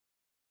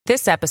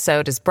This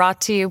episode is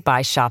brought to you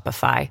by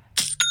Shopify.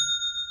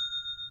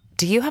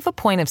 Do you have a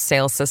point of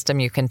sale system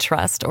you can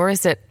trust, or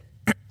is it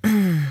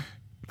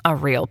a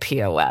real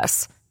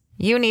POS?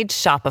 You need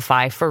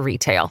Shopify for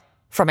retail.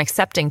 From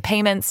accepting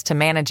payments to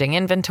managing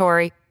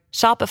inventory,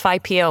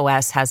 Shopify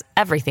POS has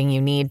everything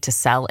you need to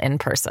sell in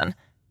person.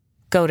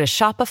 Go to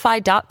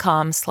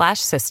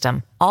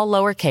shopify.com/system, all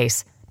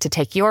lowercase, to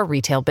take your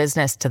retail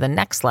business to the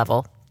next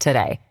level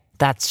today.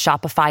 That's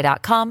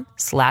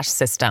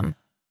shopify.com/system.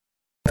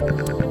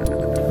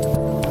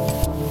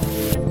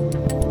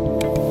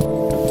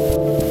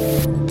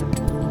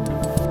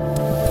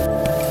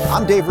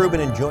 I'm Dave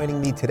Rubin, and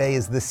joining me today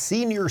is the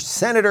senior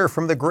senator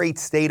from the great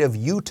state of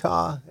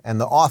Utah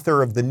and the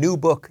author of the new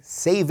book,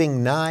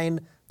 Saving Nine,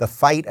 The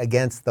Fight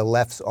Against the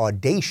Left's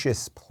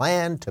Audacious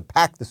Plan to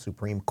Pack the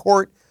Supreme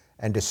Court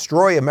and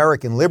Destroy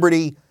American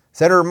Liberty.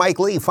 Senator Mike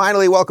Lee,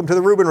 finally, welcome to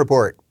the Rubin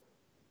Report.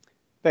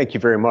 Thank you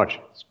very much.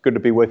 It's good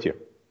to be with you.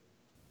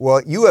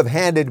 Well, you have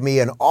handed me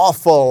an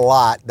awful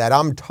lot that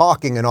I'm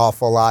talking an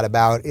awful lot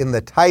about in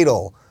the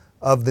title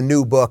of the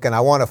new book, and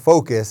I want to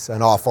focus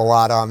an awful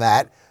lot on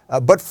that.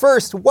 But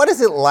first, what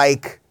is it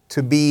like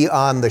to be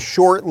on the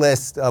short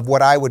list of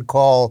what I would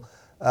call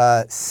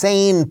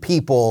sane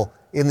people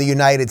in the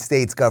United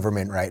States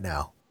government right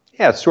now?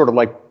 Yeah, it's sort of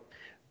like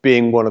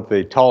being one of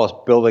the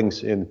tallest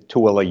buildings in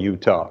Tooele,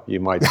 Utah, you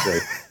might say.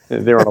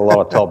 There aren't a lot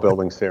of tall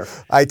buildings there.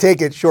 I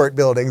take it short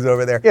buildings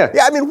over there. Yeah,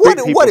 I mean,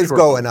 what is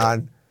going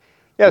on?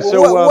 Yeah,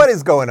 so what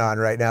is going on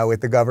right now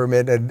with the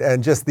government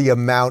and just the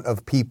amount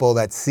of people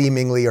that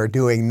seemingly are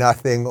doing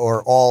nothing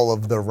or all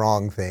of the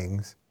wrong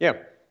things? Yeah.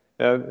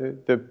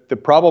 The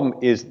problem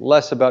is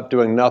less about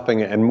doing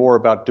nothing and more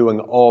about doing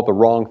all the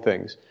wrong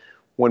things.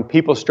 When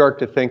people start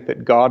to think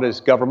that God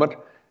is government,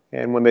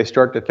 and when they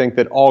start to think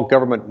that all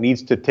government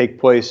needs to take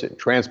place and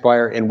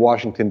transpire in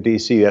Washington,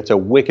 D.C., that's a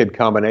wicked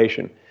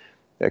combination.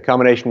 A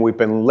combination we've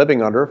been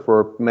living under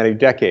for many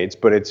decades,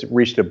 but it's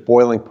reached a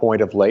boiling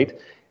point of late,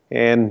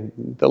 and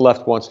the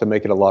left wants to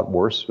make it a lot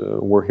worse.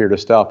 We're here to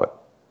stop it.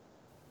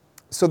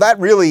 So that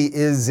really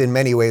is, in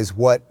many ways,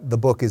 what the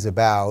book is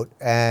about.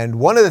 And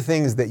one of the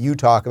things that you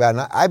talk about,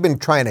 and I've been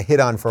trying to hit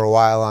on for a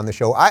while on the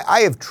show,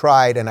 I have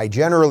tried, and I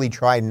generally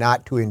try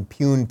not to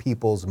impugn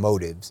people's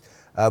motives.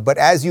 But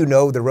as you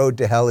know, the road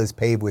to hell is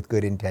paved with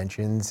good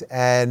intentions.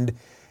 And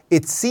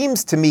it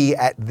seems to me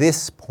at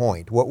this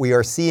point, what we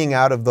are seeing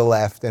out of the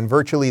left and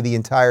virtually the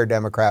entire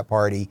Democrat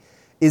Party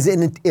is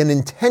an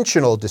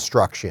intentional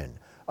destruction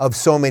of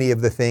so many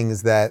of the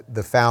things that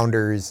the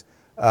founders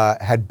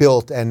had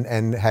built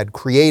and had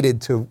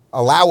created to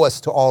allow us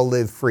to all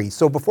live free.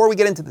 So before we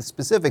get into the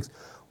specifics,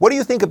 what do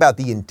you think about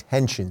the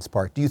intentions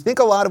part? Do you think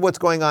a lot of what's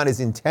going on is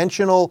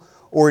intentional,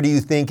 or do you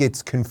think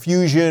it's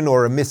confusion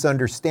or a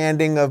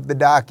misunderstanding of the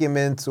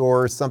documents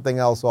or something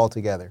else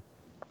altogether?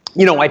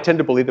 You know, I tend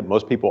to believe that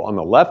most people on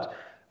the left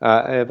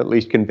have at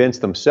least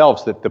convinced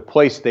themselves that the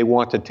place they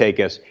want to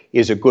take us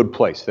is a good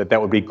place, that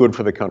would be good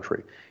for the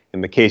country. In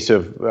the case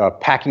of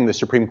packing the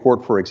Supreme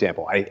Court, for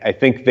example, I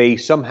think they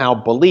somehow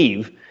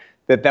believe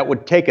that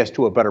would take us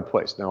to a better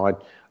place. Now, I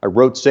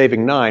wrote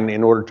Saving Nine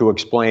in order to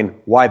explain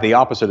why the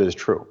opposite is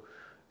true.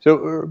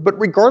 So, but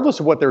regardless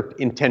of what their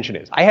intention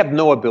is, I have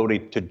no ability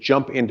to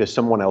jump into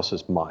someone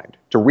else's mind,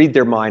 to read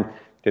their mind,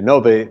 to know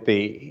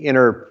the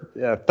inner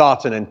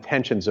thoughts and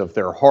intentions of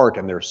their heart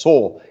and their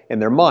soul and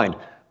their mind.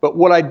 But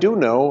what I do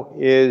know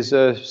is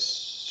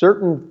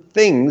certain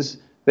things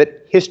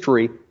that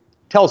history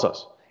tells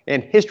us.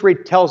 And history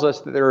tells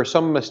us that there are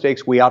some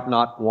mistakes we ought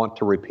not want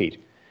to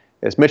repeat.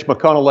 As Mitch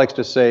McConnell likes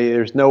to say,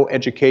 there's no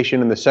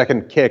education in the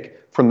second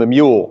kick from the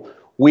mule.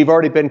 We've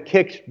already been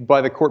kicked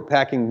by the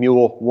court-packing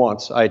mule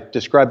once. I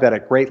described that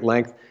at great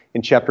length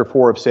in Chapter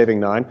 4 of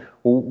Saving Nine.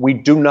 We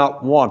do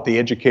not want the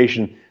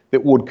education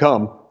that would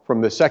come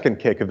from the second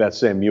kick of that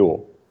same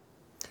mule.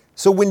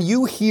 So when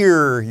you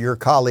hear your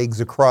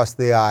colleagues across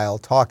the aisle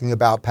talking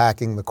about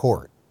packing the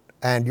court,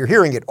 and you're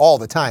hearing it all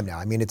the time now,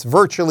 I mean, it's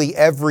virtually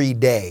every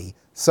day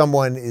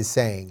someone is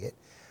saying it.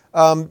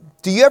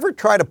 Do you ever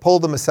try to pull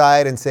them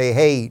aside and say,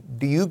 hey,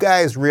 do you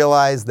guys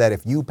realize that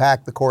if you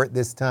pack the court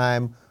this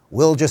time,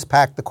 we'll just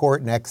pack the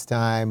court next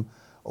time?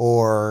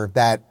 Or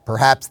that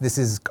perhaps this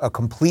is a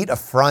complete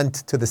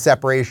affront to the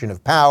separation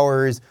of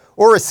powers,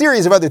 or a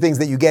series of other things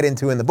that you get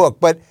into in the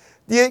book. But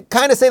do you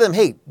kind of say to them,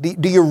 hey,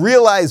 do you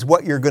realize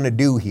what you're going to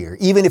do here,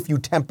 even if you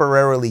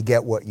temporarily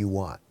get what you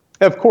want?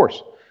 Of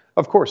course.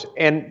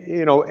 And,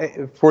 you know,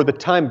 for the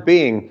time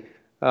being,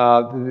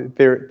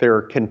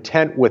 they're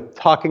content with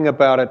talking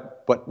about it,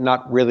 but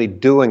not really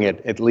doing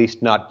it, at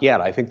least not yet.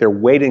 I think they're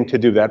waiting to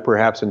do that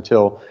perhaps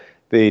until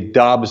the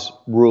Dobbs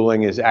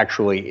ruling is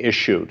actually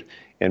issued.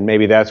 And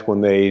maybe that's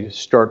when they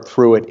start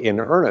through it in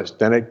earnest.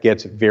 Then it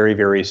gets very,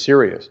 very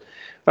serious.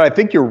 But I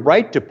think you're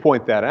right to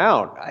point that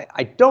out.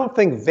 I don't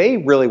think they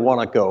really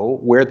want to go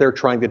where they're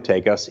trying to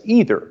take us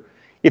either.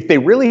 If they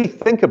really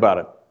think about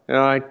it,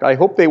 I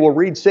hope they will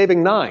read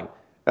Saving Nine.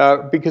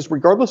 Because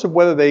regardless of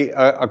whether they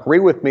agree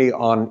with me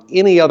on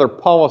any other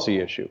policy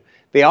issue,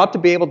 they ought to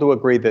be able to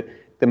agree that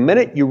the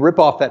minute you rip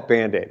off that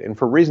Band-Aid, and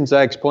for reasons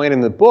I explain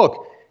in the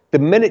book, The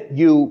minute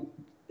you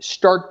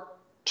start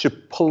to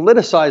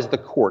politicize the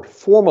court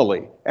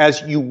formally,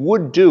 as you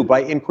would do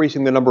by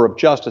increasing the number of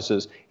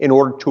justices in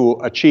order to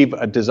achieve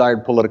a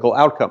desired political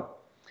outcome,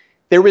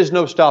 there is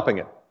no stopping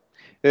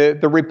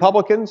it. The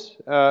Republicans,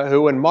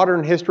 who in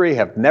modern history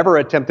have never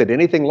attempted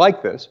anything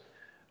like this,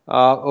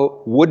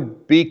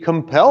 would be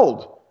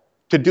compelled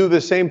to do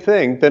the same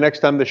thing the next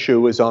time the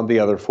shoe is on the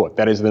other foot.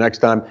 That is, the next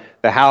time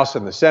the House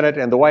and the Senate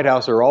and the White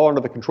House are all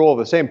under the control of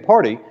the same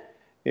party.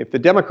 If the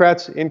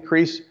Democrats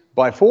increase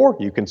by 4,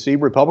 you can see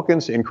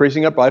Republicans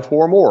increasing it by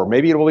 4 more.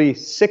 Maybe it'll be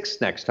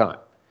 6 next time.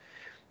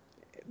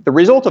 The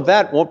result of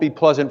that won't be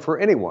pleasant for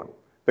anyone.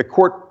 The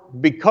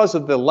court, because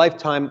of the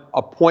lifetime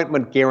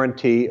appointment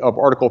guarantee of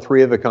Article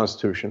 3 of the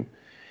Constitution,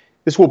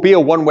 this will be a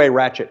one-way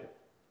ratchet.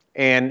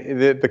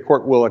 And the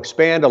court will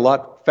expand a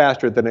lot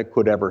faster than it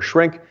could ever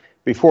shrink.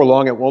 Before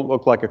long, it won't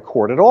look like a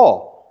court at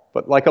all,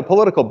 but like a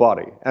political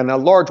body, and a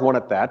large one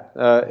at that.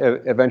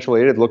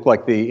 Eventually, it'd look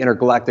like the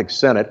Intergalactic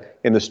Senate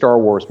in the Star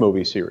Wars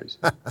movie series.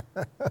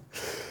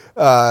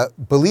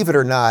 Believe it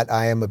or not,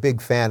 I am a big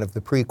fan of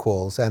the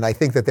prequels, and I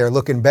think that they're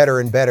looking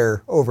better and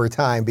better over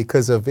time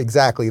because of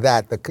exactly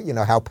that,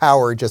 how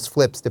power just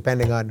flips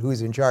depending on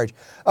who's in charge.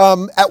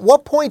 At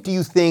what point do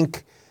you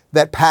think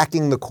that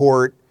packing the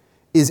court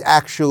is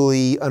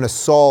actually an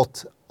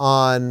assault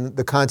on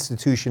the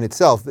Constitution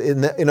itself?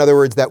 In other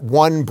words, that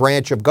one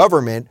branch of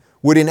government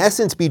would in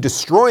essence be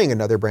destroying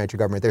another branch of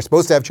government. They're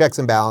supposed to have checks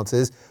and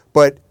balances,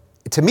 but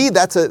to me,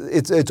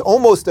 it's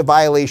almost a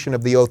violation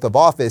of the oath of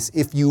office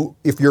if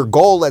your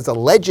goal as a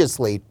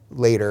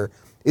legislator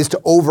is to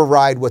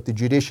override what the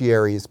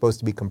judiciary is supposed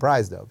to be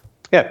comprised of.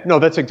 Yeah, no,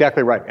 that's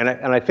exactly right. And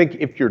I think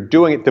if you're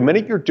doing it, the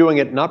minute you're doing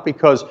it, not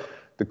because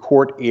the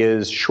court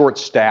is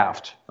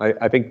short-staffed,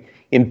 I think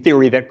in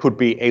theory that could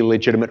be a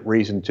legitimate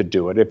reason to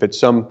do it. If at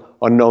some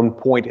unknown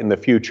point in the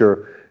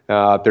future,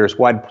 there's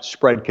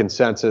widespread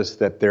consensus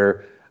that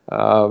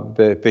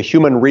the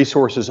human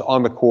resources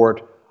on the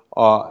court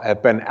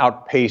have been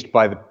outpaced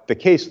by the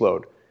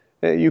caseload,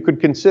 you could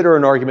consider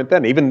an argument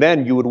then. Even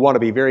then, you would want to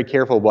be very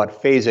careful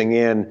about phasing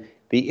in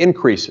the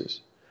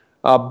increases.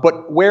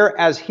 But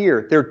whereas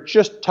here, they're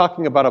just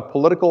talking about a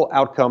political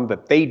outcome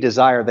that they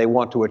desire, they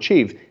want to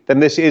achieve, then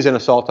this is an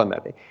assault on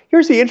that.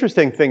 Here's the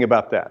interesting thing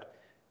about that.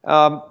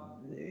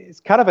 It's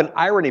kind of an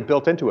irony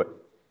built into it.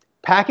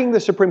 Packing the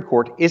Supreme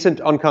Court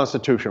isn't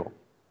unconstitutional.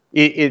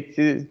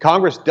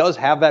 Congress does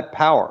have that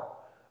power.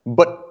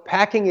 But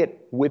packing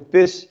it with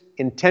this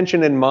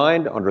intention in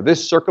mind, under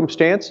this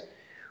circumstance,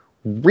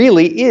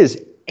 really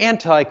is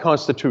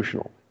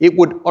anti-constitutional. It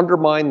would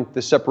undermine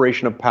the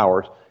separation of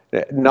powers,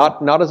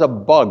 not as a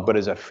bug, but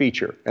as a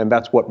feature. And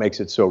that's what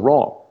makes it so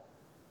wrong.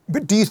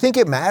 But do you think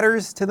it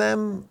matters to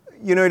them?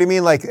 You know what I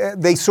mean? Like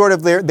they sort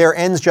of, their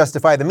ends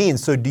justify the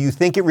means. So do you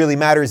think it really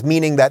matters,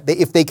 meaning that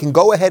if they can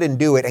go ahead and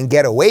do it and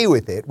get away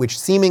with it, which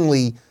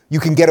seemingly you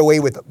can get away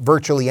with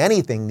virtually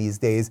anything these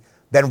days,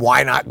 then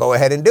why not go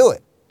ahead and do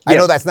it? Yes. I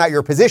know that's not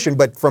your position,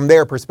 but from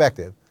their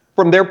perspective.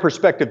 From their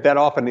perspective, that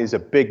often is a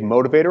big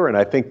motivator, and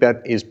I think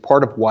that is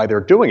part of why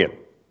they're doing it.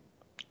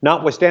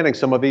 Notwithstanding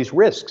some of these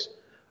risks,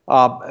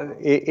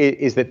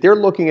 is that they're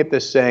looking at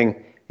this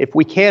saying, if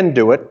we can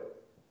do it,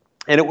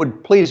 and it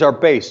would please our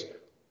base,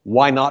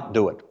 why not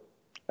do it?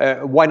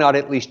 Why not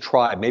at least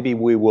try? Maybe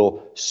we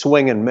will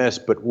swing and miss,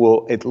 but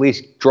we'll at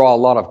least draw a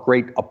lot of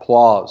great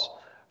applause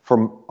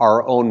from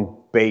our own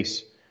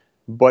base.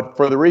 But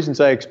for the reasons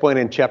I explained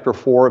in Chapter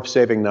 4 of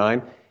Saving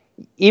 9,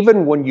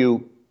 even when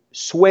you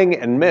swing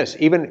and miss,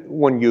 even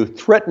when you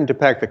threaten to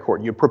pack the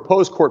court, you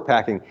propose court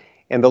packing,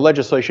 and the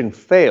legislation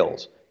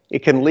fails,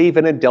 it can leave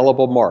an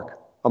indelible mark,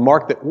 a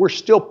mark that we're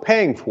still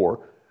paying for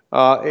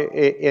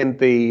in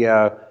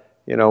the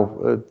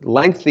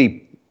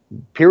lengthy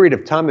period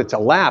of time that's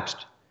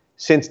elapsed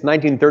since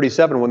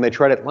 1937 when they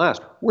tried it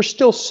last. We're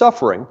still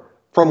suffering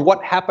from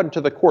what happened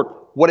to the court,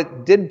 what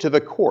it did to the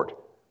court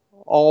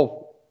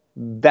all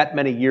that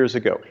many years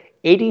ago.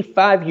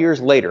 85 years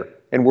later,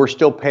 and we're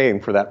still paying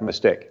for that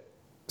mistake.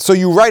 So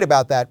you write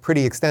about that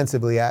pretty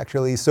extensively,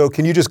 actually. So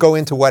can you just go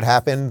into what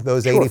happened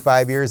those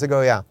 85 years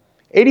ago? Yeah.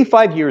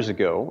 85 years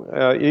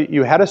ago,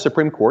 you had a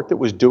Supreme Court that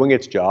was doing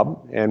its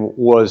job and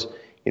was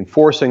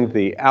enforcing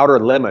the outer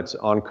limits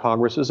on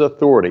Congress's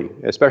authority,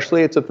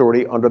 especially its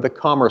authority under the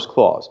Commerce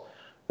Clause,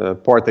 the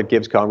part that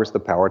gives Congress the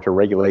power to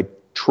regulate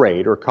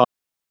trade or commerce.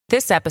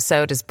 This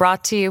episode is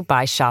brought to you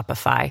by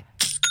Shopify.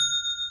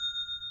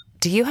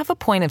 Do you have a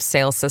point of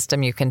sale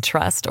system you can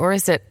trust, or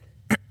is it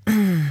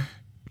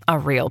a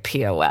real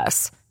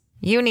POS?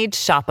 You need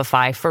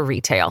Shopify for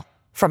retail.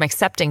 From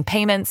accepting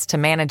payments to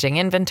managing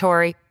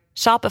inventory,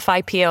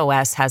 Shopify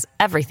POS has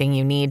everything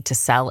you need to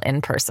sell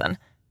in person.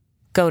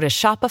 Go to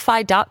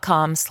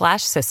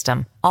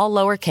shopify.com/system, all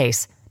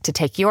lowercase, to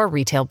take your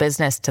retail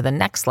business to the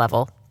next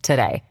level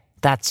today.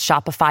 That's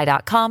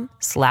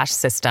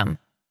shopify.com/system.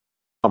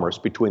 Commerce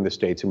between the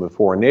states and with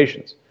foreign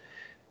nations.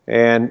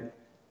 And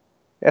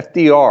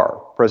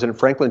FDR, President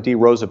Franklin D.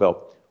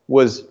 Roosevelt,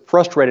 was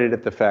frustrated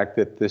at the fact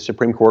that the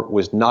Supreme Court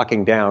was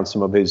knocking down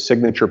some of his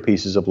signature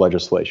pieces of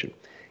legislation,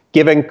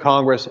 giving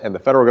Congress and the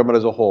federal government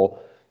as a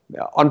whole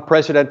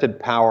unprecedented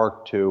power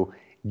to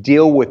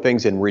deal with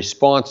things in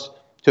response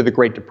to the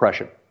Great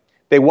Depression.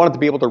 They wanted to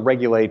be able to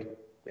regulate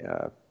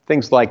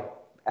things like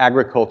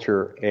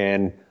agriculture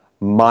and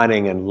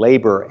mining and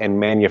labor and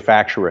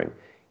manufacturing,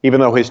 even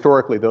though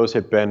historically those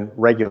have been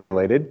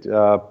regulated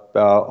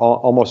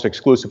almost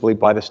exclusively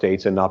by the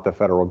states and not the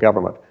federal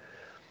government.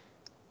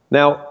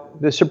 Now,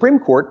 the Supreme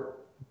Court,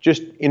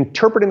 just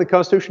interpreting the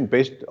Constitution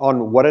based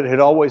on what it had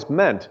always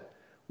meant,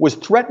 was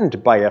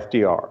threatened by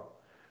FDR.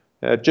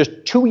 Just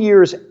 2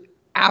 years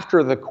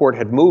after the court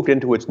had moved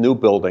into its new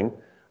building,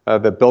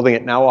 the building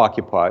it now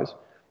occupies,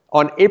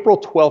 on April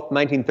 12,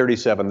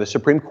 1937, the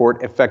Supreme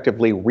Court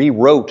effectively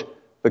rewrote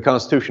the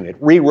Constitution. It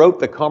rewrote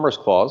the Commerce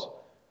Clause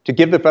to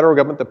give the federal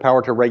government the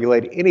power to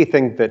regulate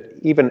anything that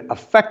even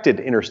affected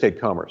interstate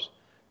commerce,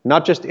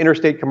 not just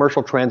interstate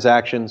commercial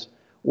transactions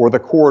or the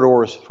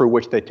corridors through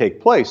which they take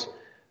place,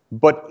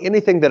 but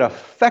anything that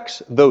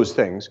affects those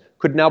things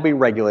could now be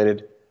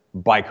regulated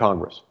by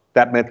Congress.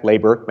 That meant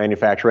labor,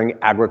 manufacturing,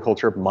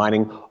 agriculture,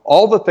 mining,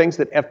 all the things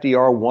that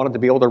FDR wanted to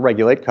be able to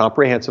regulate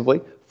comprehensively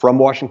from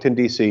Washington,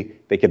 D.C.,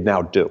 they could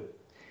now do.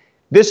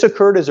 This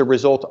occurred as a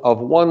result of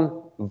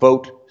one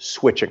vote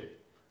switching.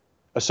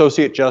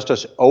 Associate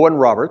Justice Owen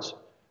Roberts,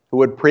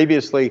 who had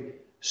previously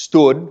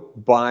stood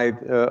by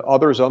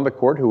others on the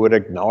court who had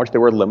acknowledged there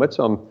were limits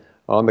on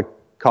the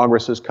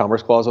Congress's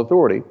Commerce Clause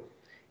authority,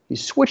 he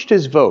switched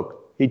his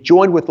vote. He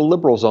joined with the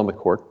liberals on the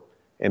court,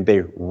 and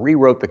they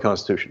rewrote the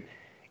Constitution.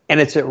 And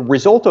it's a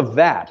result of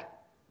that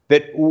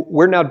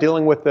we're now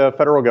dealing with the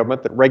federal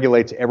government that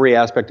regulates every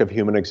aspect of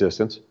human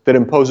existence, that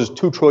imposes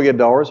 $2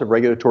 trillion of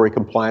regulatory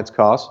compliance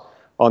costs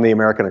on the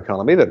American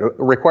economy, that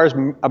requires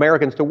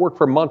Americans to work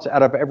for months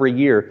out of every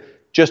year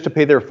just to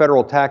pay their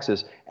federal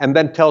taxes, and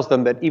then tells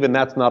them that even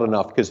that's not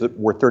enough because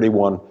we're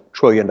 $31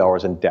 trillion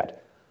in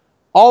debt.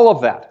 All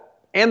of that,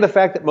 and the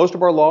fact that most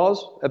of our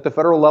laws at the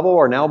federal level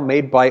are now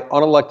made by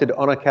unelected,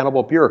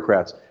 unaccountable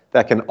bureaucrats,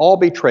 that can all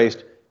be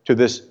traced to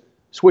this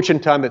switch in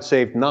time that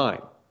saved 9,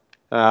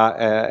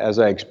 as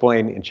I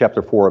explain in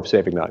Chapter 4 of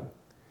Saving 9.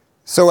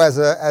 So as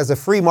a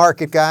free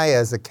market guy,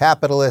 as a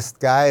capitalist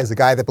guy, as a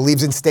guy that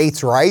believes in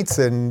states' rights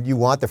and you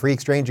want the free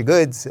exchange of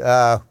goods,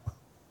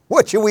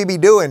 what should we be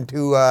doing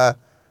to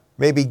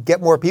maybe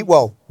get more people?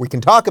 Well, we can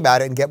talk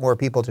about it and get more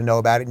people to know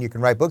about it, and you can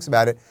write books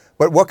about it.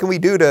 But what can we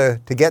do to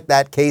get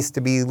that case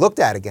to be looked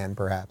at again,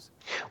 perhaps?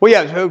 Well,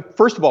 yeah, so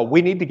first of all,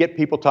 we need to get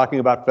people talking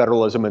about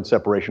federalism and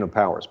separation of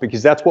powers,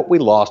 because that's what we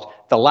lost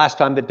the last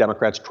time the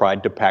Democrats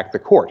tried to pack the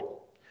court.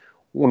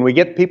 When we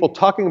get people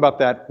talking about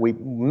that, we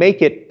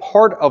make it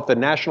part of the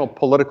national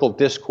political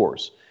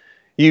discourse.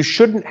 You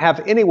shouldn't have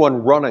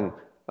anyone running,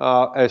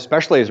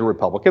 especially as a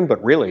Republican,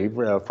 but really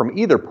from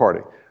either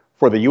party,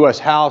 for the U.S.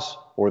 House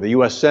or the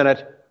U.S.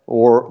 Senate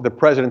or the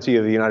presidency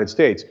of the United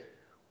States,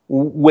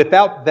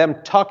 without them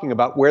talking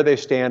about where they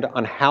stand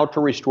on how to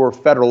restore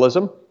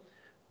federalism,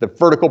 the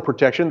vertical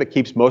protection that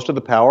keeps most of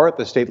the power at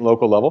the state and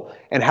local level,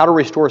 and how to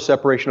restore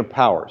separation of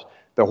powers,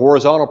 the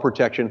horizontal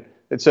protection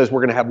that says we're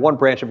going to have one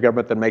branch of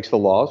government that makes the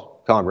laws,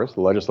 Congress, the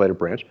legislative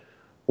branch,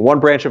 one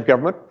branch of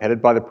government headed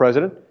by the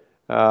president,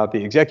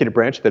 the executive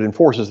branch that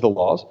enforces the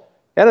laws,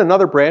 and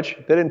another branch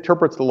that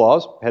interprets the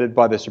laws headed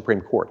by the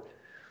Supreme Court.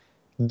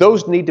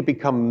 Those need to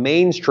become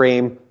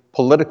mainstream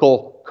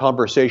political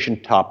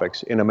conversation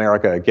topics in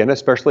America again,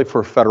 especially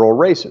for federal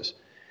races.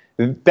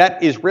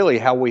 That is really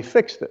how we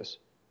fix this.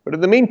 But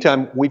in the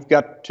meantime, we've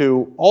got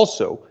to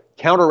also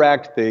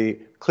counteract the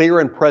clear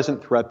and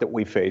present threat that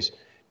we face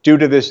due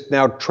to this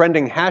now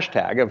trending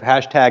hashtag of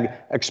hashtag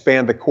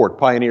expand the court,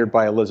 pioneered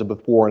by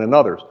Elizabeth Warren and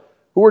others,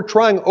 who are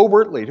trying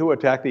overtly to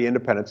attack the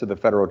independence of the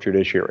federal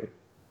judiciary.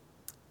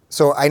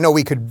 So I know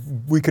we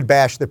could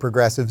bash the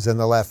progressives and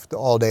the left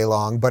all day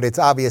long, but it's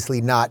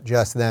obviously not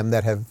just them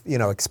that have,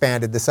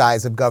 expanded the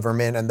size of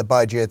government and the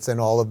budgets and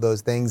all of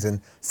those things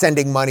and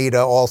sending money to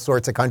all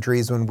sorts of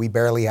countries when we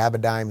barely have a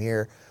dime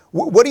here.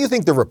 What do you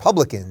think the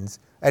Republicans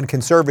and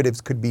conservatives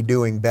could be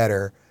doing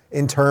better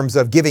in terms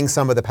of giving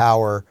some of the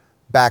power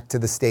back to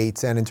the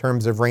states and in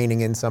terms of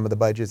reining in some of the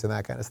budgets and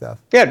that kind of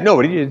stuff? Yeah, no,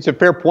 it's a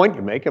fair point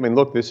you make. I mean,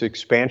 look, this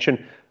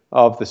expansion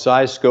of the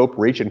size, scope,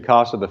 reach, and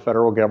cost of the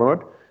federal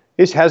government,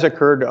 this has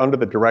occurred under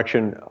the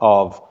direction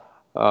of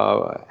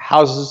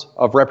houses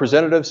of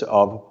representatives,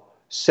 of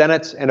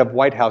senates, and of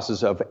White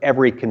Houses of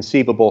every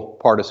conceivable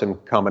partisan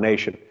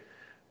combination.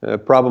 The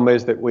problem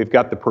is that we've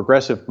got the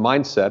progressive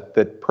mindset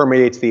that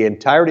permeates the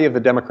entirety of the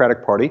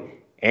Democratic Party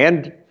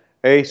and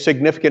a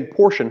significant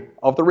portion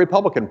of the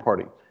Republican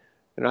Party.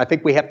 And I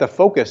think we have to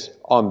focus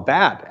on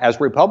that as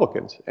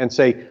Republicans and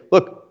say,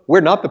 look, we're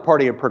not the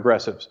party of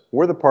progressives.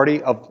 We're the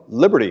party of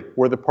liberty.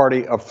 We're the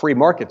party of free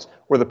markets.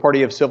 We're the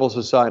party of civil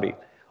society.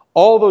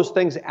 All those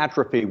things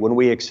atrophy when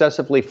we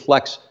excessively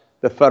flex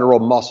the federal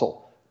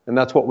muscle. And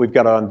that's what we've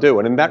got to undo.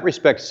 And in that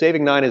respect,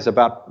 Saving 9 is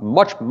about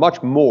much,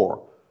 much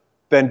more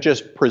than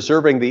just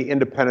preserving the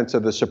independence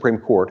of the Supreme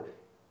Court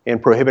and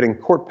prohibiting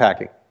court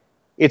packing.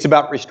 It's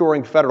about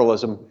restoring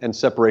federalism and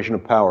separation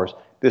of powers.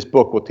 This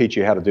book will teach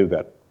you how to do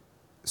that.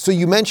 So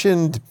you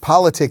mentioned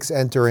politics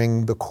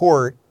entering the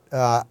court.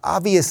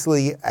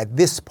 obviously, at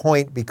this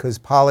point, because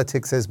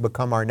politics has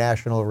become our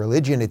national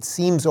religion, it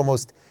seems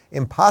almost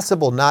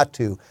impossible not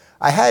to.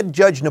 I had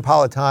Judge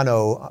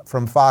Napolitano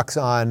from Fox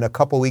on a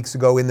couple weeks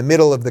ago in the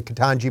middle of the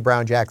Ketanji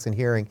Brown Jackson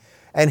hearing,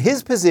 and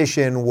his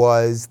position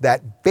was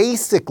that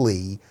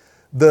basically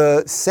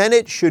the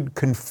Senate should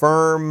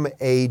confirm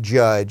a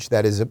judge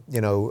that is,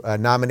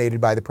 nominated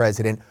by the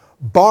president,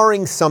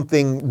 barring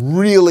something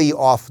really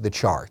off the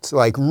charts,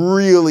 like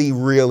really,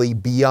 really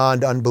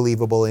beyond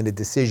unbelievable in a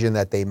decision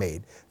that they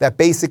made. That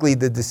basically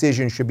the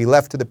decision should be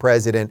left to the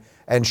president,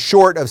 and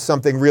short of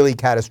something really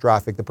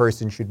catastrophic, the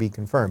person should be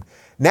confirmed.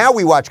 Now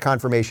we watch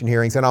confirmation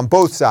hearings, and on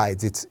both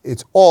sides,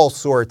 it's all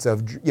sorts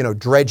of,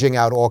 dredging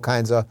out all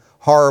kinds of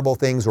horrible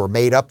things or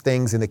made up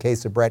things in the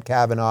case of Brett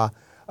Kavanaugh.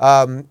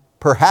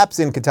 Perhaps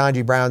in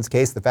Ketanji Brown's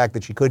case, the fact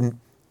that she couldn't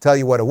tell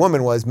you what a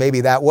woman was,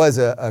 maybe that was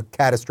a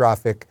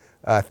catastrophic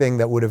thing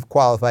that would have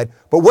qualified.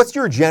 But what's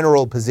your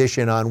general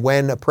position on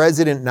when a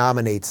president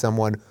nominates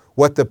someone,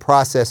 what the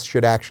process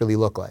should actually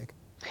look like?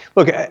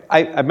 Look,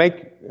 I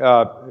make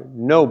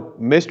no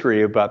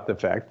mystery about the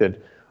fact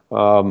that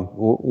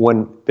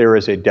when there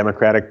is a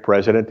Democratic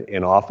president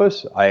in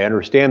office, I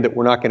understand that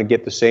we're not going to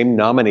get the same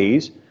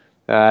nominees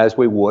as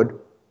we would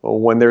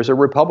when there's a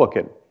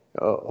Republican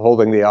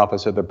holding the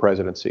office of the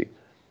presidency.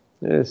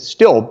 It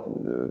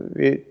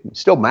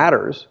still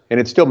matters, and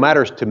it still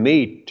matters to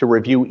me to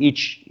review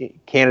each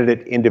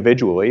candidate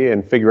individually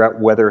and figure out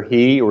whether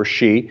he or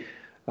she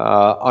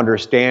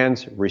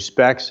understands,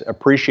 respects,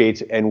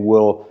 appreciates, and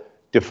will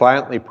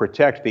defiantly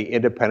protect the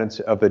independence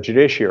of the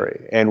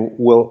judiciary, and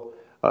will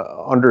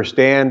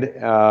understand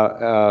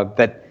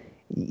that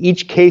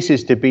each case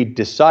is to be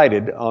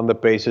decided on the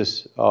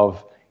basis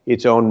of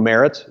its own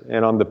merits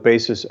and on the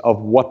basis of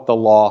what the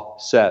law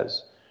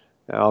says,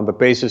 on the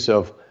basis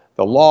of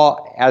the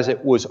law as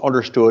it was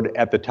understood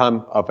at the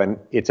time of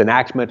its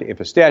enactment, if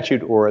a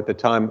statute, or at the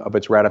time of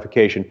its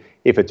ratification,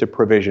 if it's a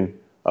provision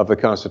of the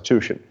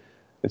Constitution.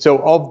 And so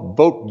I'll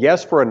vote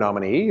yes for a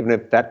nominee, even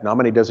if that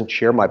nominee doesn't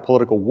share my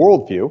political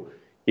worldview,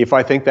 if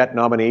I think that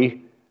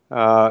nominee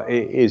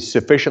is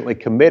sufficiently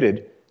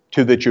committed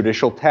to the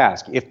judicial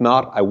task. If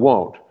not, I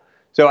won't.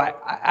 So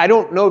I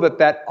don't know that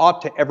that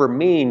ought to ever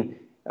mean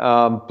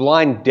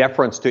blind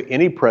deference to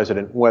any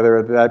president,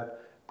 whether that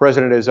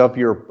president is of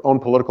your own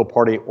political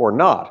party or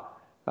not.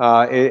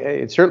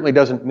 It certainly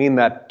doesn't mean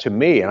that to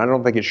me, and I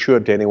don't think it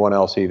should to anyone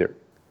else either.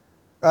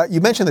 You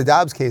mentioned the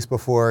Dobbs case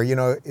before.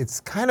 It's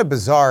kind of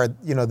bizarre.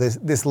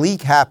 This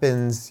leak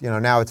happens,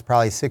 now it's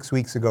probably 6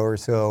 weeks ago or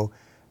so.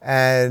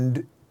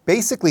 And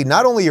basically,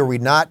 not only are we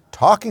not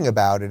talking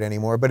about it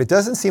anymore, but it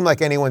doesn't seem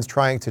like anyone's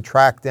trying to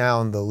track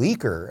down the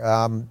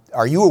leaker.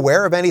 Are you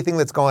aware of anything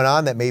that's going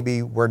on that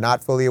maybe we're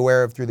not fully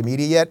aware of through the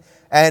media yet?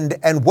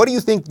 And what do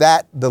you think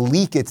that the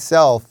leak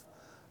itself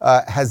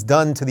has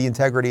done to the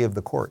integrity of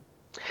the court?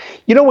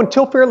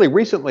 Until fairly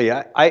recently,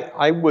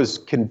 I was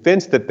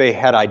convinced that they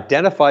had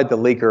identified the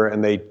leaker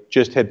and they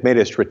just had made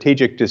a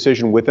strategic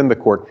decision within the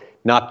court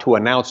not to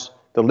announce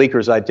the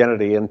leaker's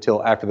identity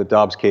until after the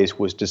Dobbs case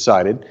was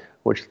decided,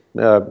 which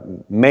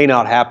may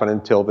not happen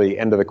until the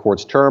end of the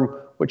court's term,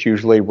 which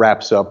usually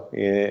wraps up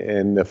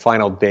in the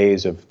final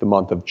days of the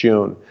month of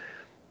June.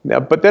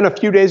 But then a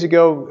few days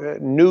ago,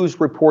 news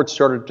reports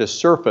started to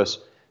surface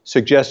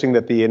suggesting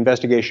that the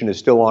investigation is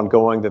still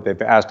ongoing, that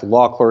they've asked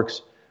law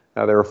clerks,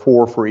 there are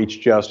 4 for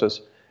each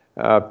justice,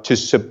 to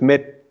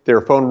submit their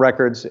phone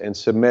records and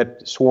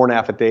submit sworn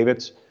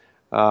affidavits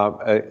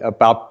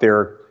about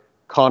their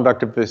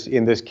conduct of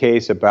in this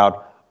case,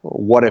 about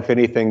what, if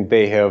anything,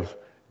 they have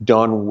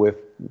done with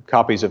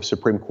copies of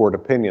Supreme Court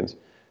opinions.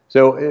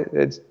 So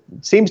it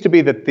seems to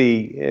be that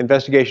the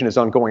investigation is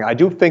ongoing. I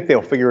do think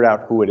they'll figure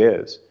out who it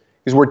is,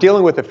 because we're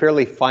dealing with a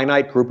fairly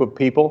finite group of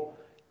people,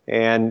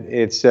 and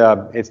it's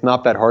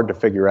not that hard to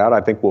figure out.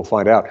 I think we'll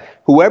find out.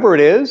 Whoever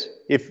it is,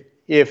 if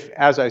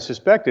as I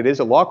suspect it is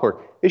a law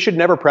clerk, they should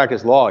never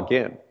practice law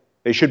again.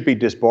 They should be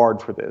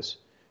disbarred for this,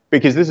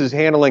 because this is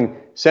handling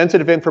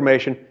sensitive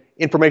information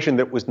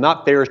that was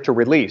not theirs to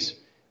release.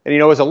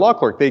 And as a law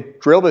clerk, they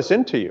drill this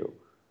into you.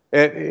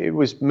 It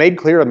was made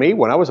clear to me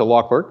when I was a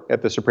law clerk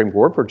at the Supreme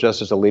Court for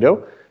Justice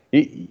Alito,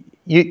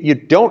 you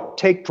don't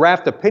take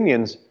draft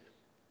opinions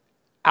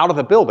out of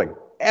the building,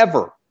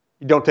 ever.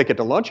 You don't take it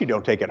to lunch, you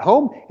don't take it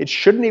home. It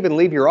shouldn't even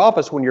leave your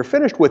office when you're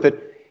finished with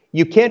it.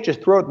 You can't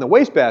just throw it in the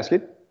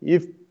wastebasket.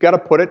 You've got to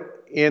put it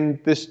in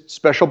this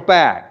special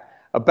bag,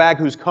 a bag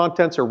whose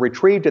contents are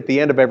retrieved at the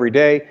end of every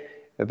day.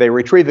 They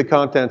retrieve the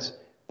contents,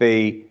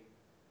 they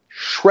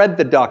shred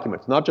the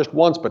documents, not just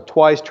once, but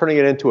twice, turning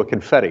it into a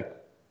confetti.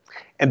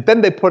 And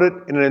then they put it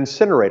in an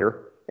incinerator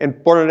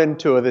and burn it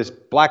into this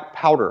black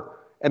powder.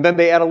 And then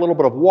they add a little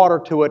bit of water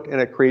to it, and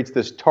it creates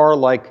this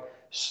tar-like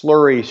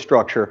slurry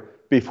structure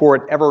before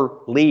it ever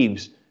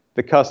leaves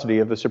the custody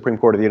of the Supreme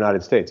Court of the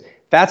United States.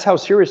 That's how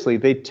seriously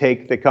they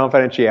take the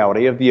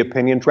confidentiality of the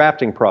opinion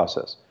drafting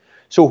process.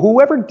 So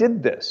whoever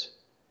did this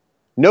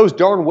knows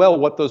darn well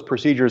what those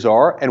procedures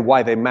are and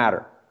why they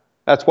matter.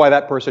 That's why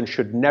that person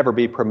should never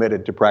be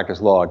permitted to practice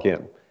law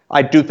again.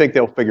 I do think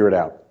they'll figure it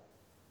out.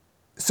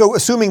 So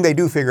assuming they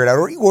do figure it out,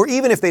 or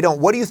even if they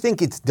don't, what do you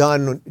think it's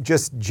done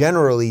just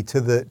generally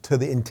to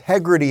the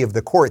integrity of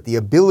the court, the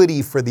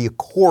ability for the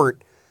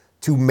court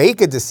to make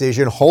a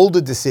decision, hold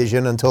a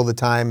decision until the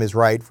time is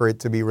right for it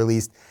to be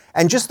released,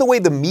 and just the way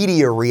the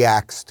media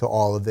reacts to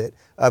all of it?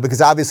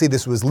 Because obviously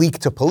this was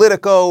leaked to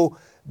Politico.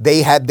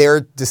 They had their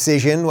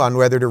decision on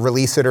whether to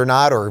release it or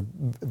not, or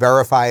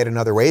verify it in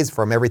other ways.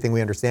 From everything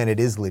we understand, it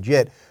is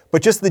legit.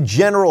 But just the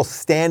general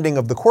standing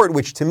of the court,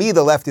 which to me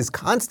the left is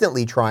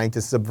constantly trying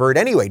to subvert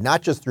anyway,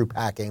 not just through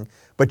packing,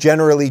 but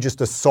generally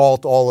just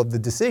assault all of the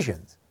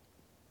decisions.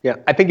 Yeah,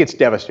 I think it's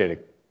devastating.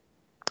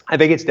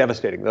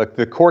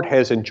 The court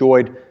has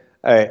enjoyed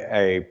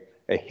a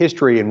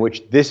history in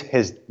which this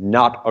has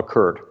not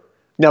occurred.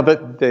 Now,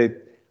 the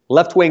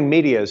left-wing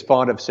media is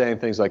fond of saying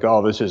things like,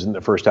 oh, this isn't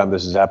the first time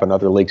this has happened,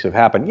 other leaks have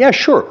happened. Yeah,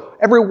 sure,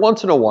 every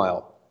once in a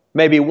while,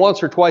 maybe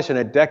once or twice in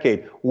a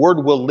decade,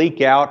 word will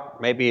leak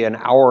out maybe an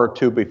hour or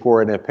two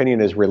before an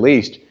opinion is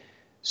released,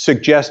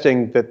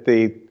 suggesting that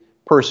the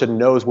person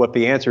knows what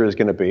the answer is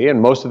going to be. And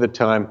most of the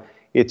time,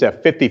 it's a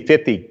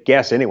 50-50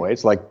 guess anyway.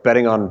 It's like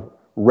betting on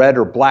red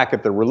or black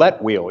at the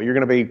roulette wheel. You're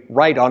going to be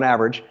right on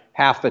average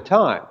half the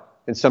time.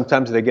 And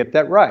sometimes they get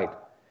that right.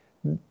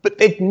 But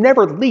they've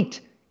never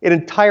leaked an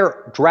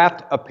entire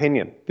draft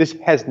opinion. This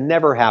has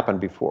never happened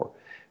before.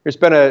 There's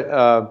been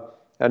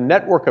a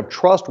network of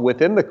trust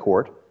within the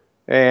court,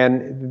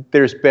 and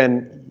there's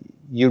been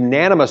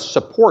unanimous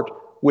support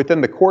within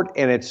the court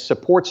and its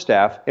support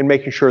staff in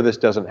making sure this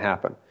doesn't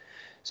happen.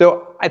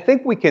 So I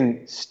think we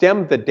can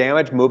stem the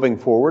damage moving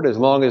forward as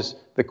long as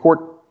the court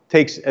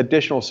takes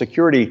additional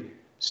security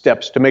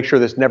steps to make sure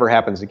this never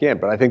happens again.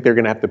 But I think they're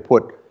going to have to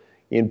put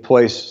in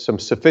place some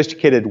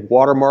sophisticated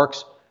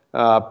watermarks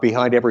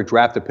behind every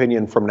draft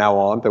opinion from now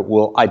on that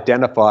will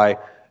identify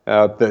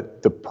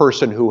the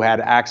person who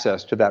had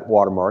access to that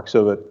watermark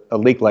so that a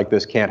leak like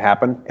this can't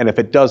happen. And if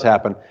it does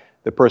happen,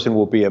 the person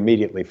will be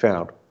immediately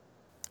found.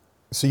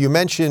 So you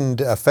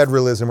mentioned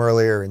federalism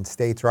earlier and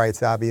states'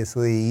 rights,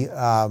 obviously.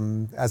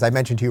 As I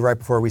mentioned to you right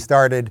before we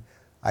started,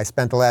 I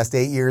spent the last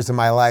 8 years of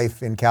my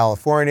life in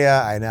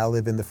California. I now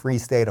live in the free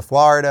state of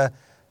Florida.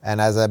 And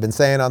as I've been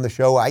saying on the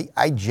show,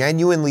 I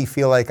genuinely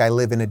feel like I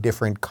live in a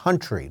different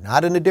country,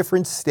 not in a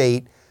different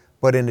state,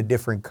 but in a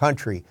different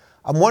country.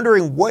 I'm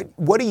wondering,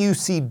 what do you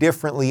see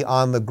differently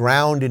on the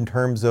ground in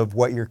terms of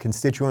what your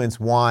constituents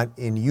want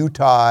in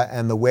Utah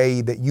and the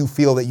way that you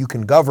feel that you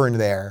can govern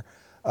there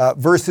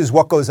versus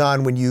what goes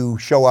on when you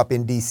show up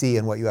in D.C.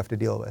 and what you have to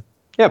deal with?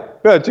 Yeah,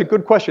 it's a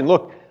good question.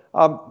 Look,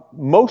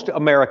 most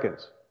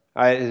Americans,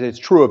 it's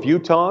true of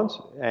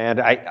Utahns,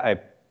 and I'm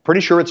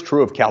pretty sure it's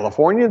true of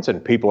Californians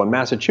and people in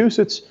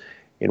Massachusetts,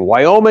 in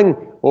Wyoming,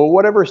 or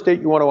whatever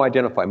state you want to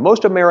identify.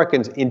 Most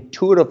Americans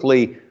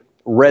intuitively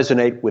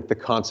resonate with the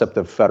concept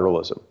of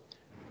federalism.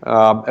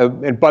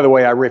 And by the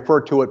way, I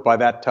refer to it by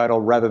that title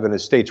rather than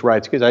as states'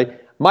 rights, because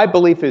my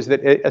belief is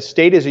that a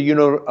state is a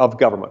unit of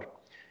government.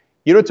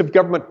 Units of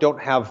government don't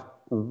have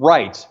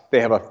rights,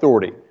 they have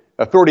authority.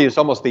 Authority is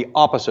almost the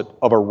opposite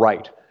of a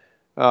right.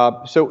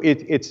 So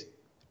it's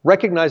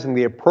recognizing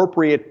the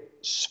appropriate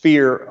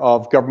sphere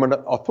of government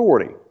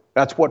authority.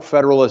 That's what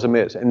federalism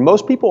is. And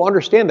most people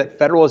understand that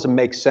federalism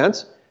makes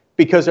sense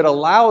because it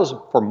allows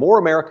for more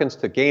Americans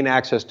to gain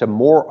access to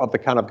more of the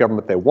kind of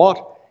government they want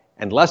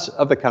and less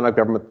of the kind of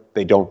government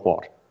they don't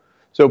want.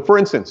 So for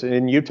instance,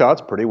 in Utah,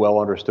 it's pretty well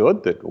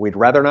understood that we'd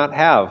rather not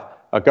have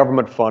a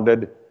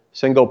government-funded,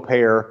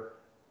 single-payer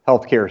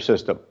healthcare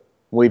system.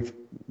 We've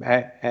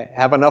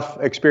have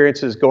enough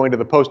experiences going to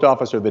the post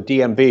office or the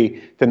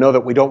DMV to know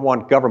that we don't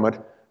want government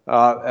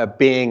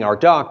being our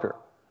doctor.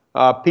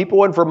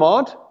 People in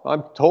Vermont,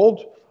 I'm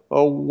told,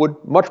 would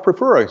much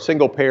prefer a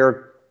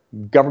single-payer,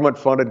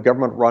 government-funded,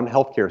 government-run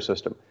healthcare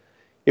system.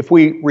 If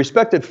we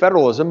respected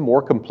federalism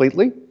more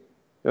completely,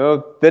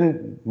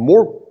 then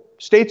more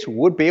states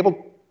would be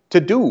able to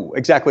do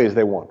exactly as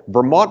they want.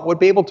 Vermont would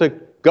be able to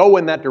go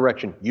in that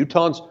direction.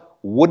 Utahns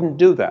wouldn't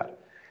do that.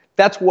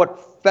 That's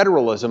what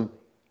federalism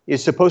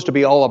is supposed to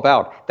be all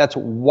about. That's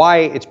why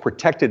it's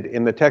protected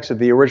in the text of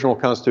the original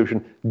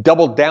Constitution,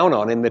 doubled down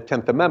on in the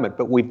 10th Amendment,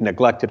 but we've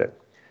neglected it.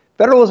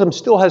 Federalism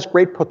still has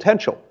great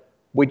potential.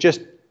 We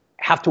just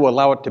have to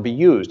allow it to be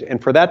used.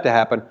 And for that to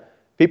happen,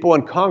 people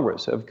in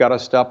Congress have got to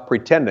stop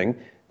pretending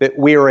that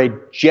we are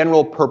a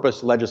general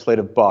purpose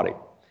legislative body.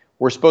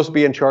 We're supposed to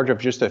be in charge of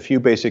just a few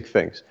basic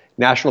things: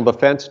 national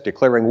defense,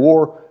 declaring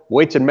war,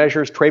 weights and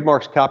measures,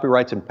 trademarks,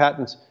 copyrights, and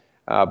patents,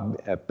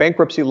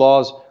 bankruptcy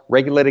laws,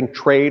 regulating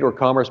trade or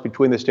commerce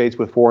between the states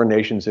with foreign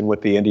nations and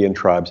with the Indian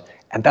tribes.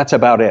 And that's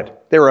about it.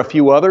 There are a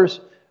few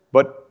others,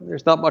 but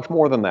there's not much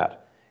more than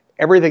that.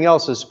 Everything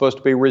else is supposed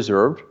to be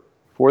reserved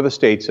for the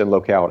states and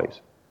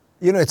localities.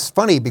 You know, it's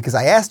funny because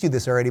I asked you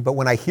this already, but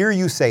when I hear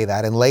you say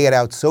that and lay it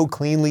out so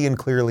cleanly and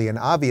clearly and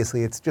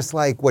obviously, it's just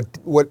like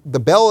what the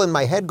bell in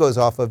my head goes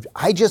off of.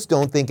 I just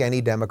don't think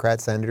any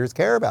Democrat senators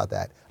care about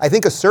that. I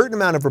think a certain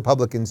amount of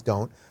Republicans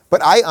don't,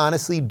 but I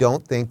honestly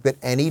don't think that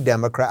any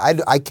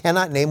Democrat, I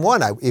cannot name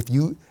one. If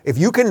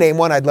you can name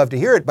one, I'd love to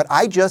hear it, but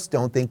I just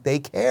don't think they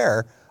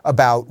care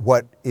about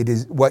what it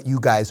is, what you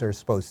guys are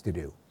supposed to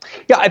do.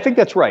 Yeah, I think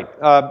that's right.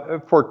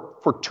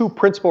 For two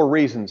principal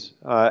reasons,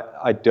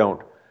 I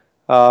don't.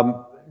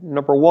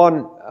 Number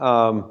one,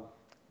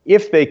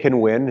 if they can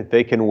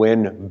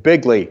win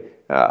bigly,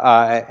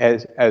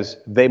 as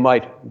they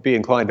might be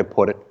inclined to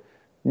put it.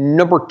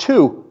 Number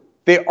two,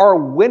 they are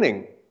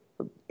winning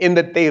in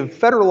that they have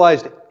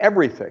federalized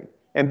everything,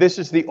 and this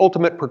is the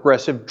ultimate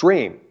progressive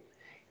dream,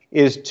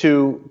 is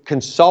to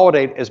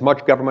consolidate as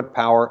much government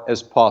power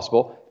as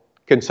possible,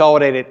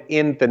 consolidate it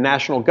in the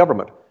national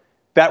government.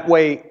 That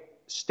way,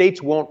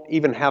 states won't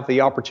even have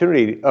the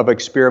opportunity of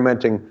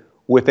experimenting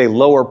with a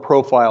lower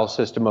profile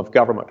system of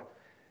government.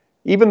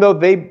 Even though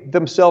they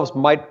themselves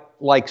might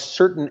like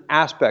certain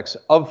aspects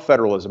of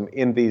federalism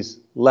in these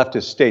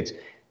leftist states,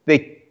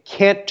 they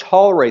can't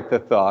tolerate the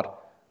thought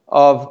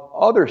of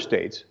other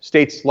states,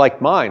 states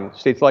like mine,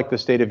 states like the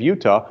state of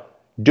Utah,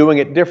 doing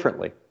it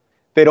differently.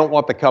 They don't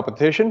want the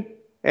competition,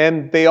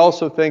 and they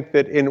also think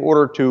that in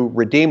order to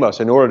redeem us,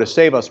 in order to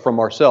save us from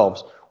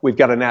ourselves, we've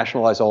got to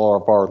nationalize all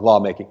of our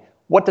lawmaking.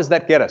 What does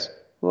that get us?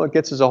 Well, it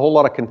gets us a whole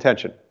lot of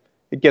contention.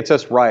 It gets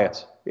us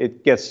riots.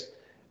 It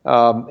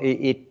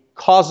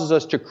causes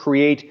us to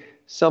create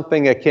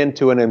something akin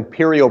to an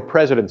imperial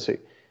presidency,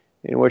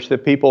 in which the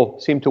people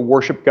seem to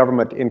worship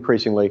government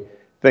increasingly,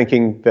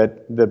 thinking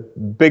that the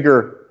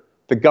bigger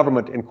the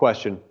government in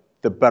question,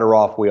 the better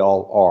off we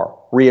all are,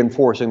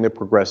 reinforcing the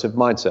progressive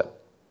mindset.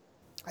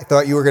 I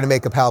thought you were going to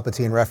make a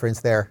Palpatine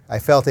reference there. I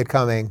felt it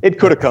coming. It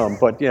could have come,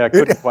 but yeah, I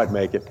couldn't quite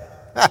make it.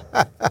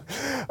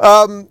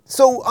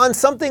 So on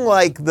something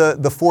like the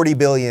 $40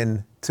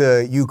 billion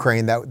to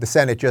Ukraine that the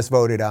Senate just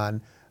voted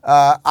on,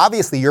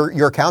 obviously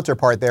your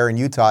counterpart there in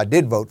Utah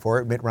did vote for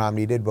it. Mitt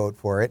Romney did vote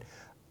for it.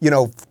 You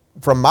know,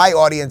 from my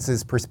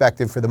audience's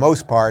perspective, for the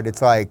most part,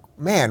 it's like,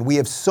 man, we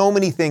have so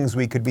many things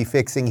we could be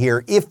fixing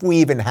here if we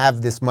even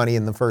have this money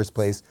in the first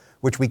place,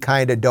 which we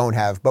kind of don't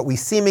have. But we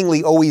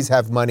seemingly always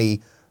have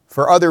money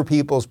for other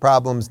people's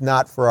problems,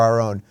 not for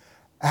our own.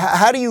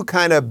 How do you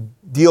kind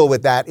of deal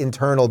with that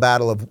internal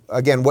battle of,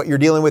 again, what you're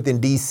dealing with in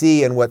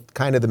D.C. and what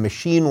kind of the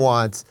machine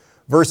wants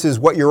versus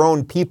what your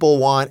own people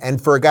want?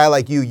 And for a guy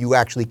like you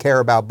actually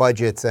care about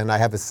budgets, and I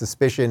have a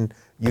suspicion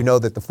you know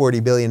that the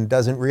 $40 billion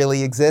doesn't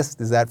really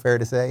exist. Is that fair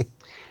to say?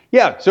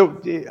 Yeah,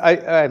 so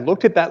I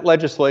looked at that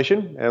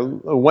legislation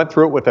and went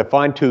through it with a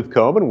fine-tooth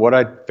comb, and what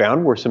I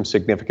found were some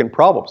significant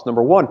problems.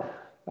 Number one,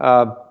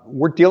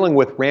 we're dealing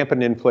with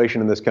rampant inflation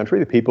in this country.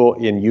 The people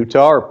in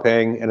Utah are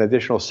paying an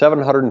additional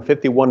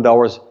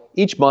 $751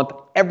 each month,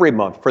 every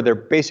month, for their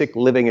basic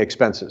living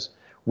expenses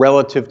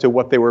relative to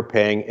what they were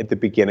paying at the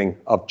beginning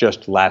of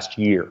just last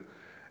year.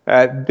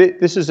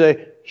 This is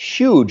a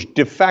huge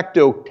de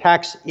facto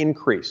tax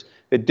increase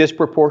that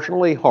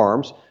disproportionately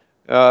harms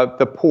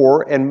the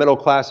poor and middle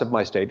class of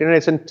my state. And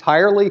it's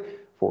entirely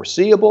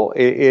foreseeable.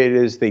 It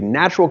is the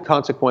natural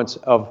consequence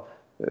of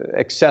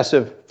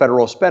excessive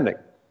federal spending.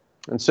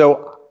 And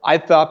so I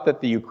thought that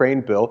the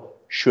Ukraine bill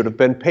should have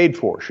been paid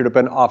for, should have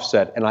been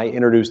offset, and I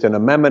introduced an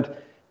amendment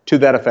to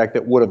that effect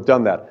that would have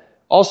done that.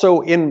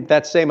 Also in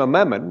that same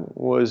amendment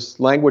was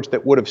language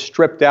that would have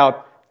stripped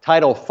out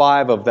Title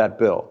V of that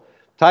bill.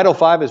 Title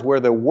V is where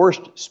the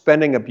worst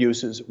spending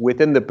abuses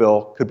within the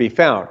bill could be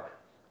found.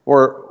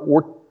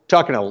 We're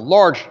talking a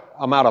large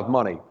amount of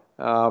money,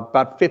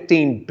 about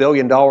 $15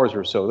 billion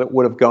or so, that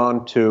would have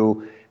gone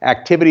to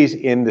activities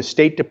in the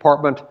State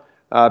Department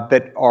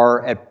that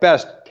are at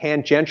best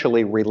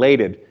tangentially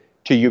related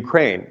to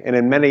Ukraine, and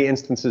in many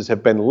instances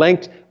have been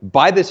linked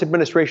by this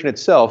administration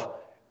itself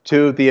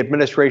to the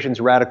administration's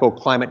radical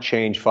climate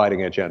change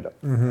fighting agenda.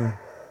 Mm-hmm.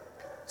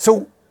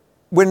 So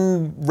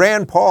when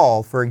Rand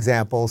Paul, for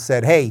example,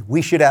 said, hey,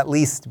 we should at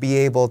least be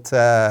able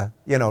to,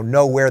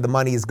 know where the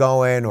money is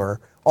going or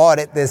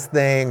audit this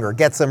thing or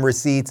get some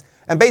receipts,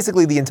 and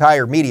basically the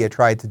entire media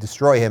tried to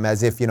destroy him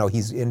as if,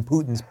 he's in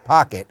Putin's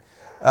pocket.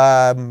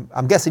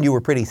 I'm guessing you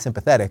were pretty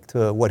sympathetic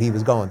to what he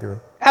was going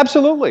through.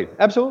 Absolutely.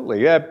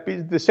 Yeah,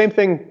 the same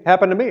thing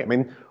happened to me. I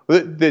mean,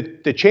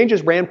 the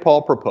changes Rand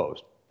Paul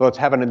proposed, let's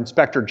have an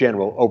inspector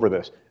general over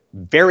this,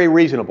 very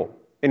reasonable.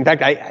 In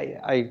fact,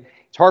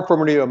 it's hard for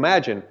me to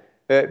imagine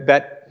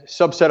that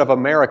subset of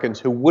Americans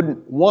who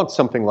wouldn't want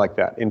something like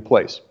that in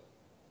place.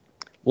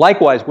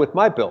 Likewise, with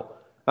my bill,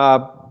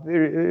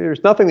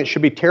 there's nothing that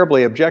should be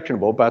terribly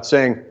objectionable about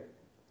saying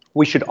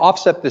we should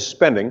offset this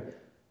spending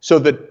so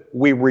that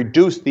we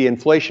reduce the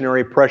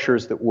inflationary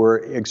pressures that we're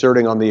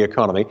exerting on the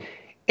economy.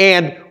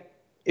 And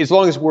as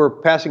long as we're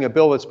passing a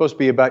bill that's supposed to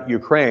be about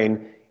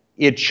Ukraine,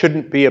 it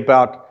shouldn't be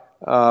about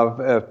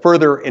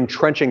further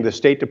entrenching the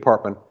State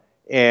Department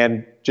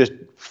and just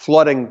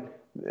flooding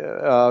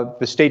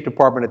the State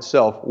Department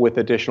itself with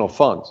additional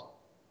funds.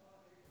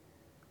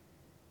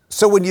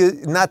 So when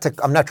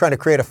I'm not trying to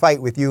create a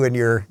fight with you and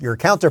your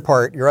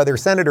counterpart, your other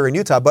senator in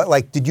Utah,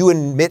 but did you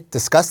and Mitt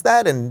discuss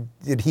that? And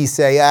did he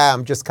say,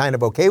 I'm just kind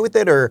of okay with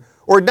it? Or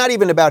not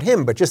even about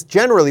him, but just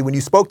generally when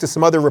you spoke to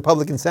some other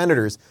Republican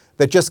senators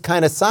that just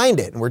kind of signed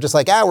it and were just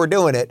like, we're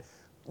doing it.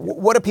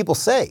 What do people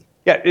say?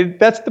 Yeah,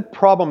 that's the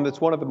problem.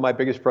 That's one of my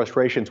biggest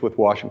frustrations with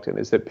Washington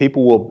is that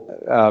people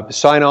will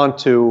sign on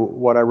to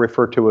what I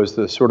refer to as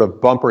the sort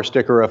of bumper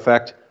sticker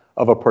effect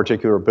of a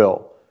particular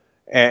bill.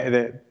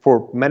 And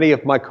for many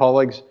of my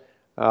colleagues,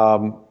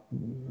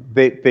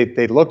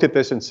 they looked at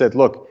this and said,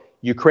 look,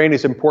 Ukraine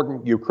is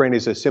important. Ukraine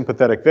is a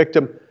sympathetic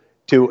victim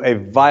to a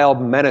vile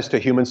menace to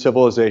human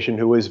civilization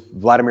who is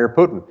Vladimir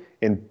Putin.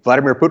 And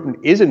Vladimir Putin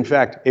is, in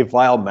fact, a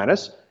vile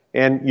menace,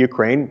 and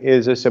Ukraine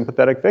is a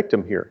sympathetic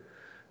victim here.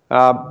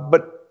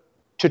 But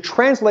to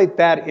translate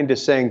that into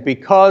saying,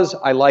 because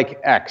I like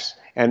X,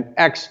 and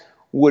X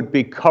would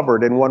be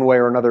covered in one way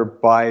or another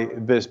by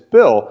this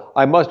bill,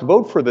 I must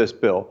vote for this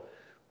bill,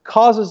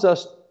 causes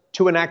us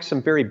to enact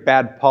some very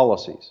bad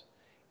policies.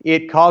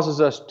 It causes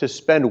us to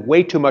spend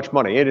way too much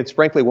money, and it's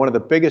frankly one of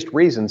the biggest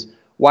reasons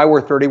why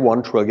we're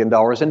 $31 trillion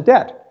in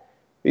debt.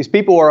 These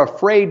people are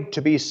afraid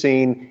to be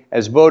seen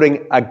as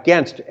voting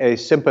against a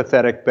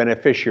sympathetic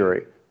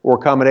beneficiary or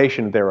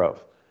combination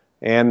thereof.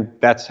 And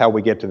that's how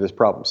we get to this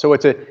problem. So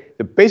it's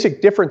the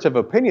basic difference of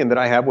opinion that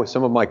I have with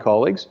some of my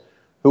colleagues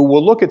who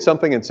will look at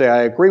something and say,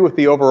 I agree with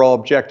the overall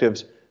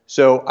objectives,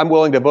 so I'm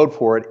willing to vote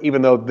for it,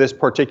 even though this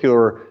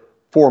particular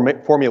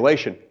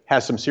formulation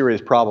has some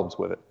serious problems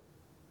with it.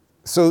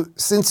 So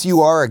since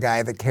you are a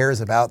guy that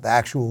cares about the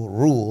actual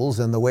rules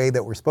and the way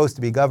that we're supposed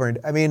to be governed,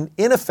 I mean,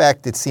 in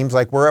effect, it seems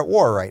like we're at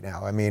war right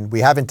now. I mean, we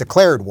haven't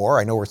declared war.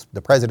 I know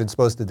the president's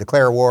supposed to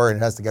declare war and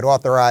it has to get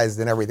authorized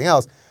and everything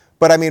else.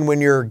 But I mean,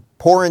 when you're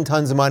pouring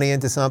tons of money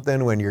into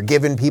something, when you're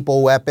giving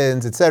people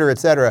weapons, et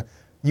cetera,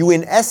 you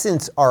in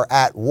essence are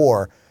at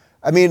war.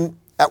 I mean,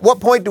 at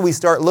what point do we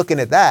start looking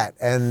at that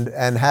and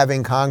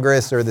having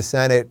Congress or the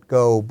Senate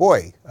go,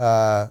 boy,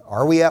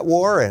 are we at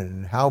war?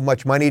 And how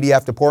much money do you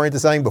have to pour into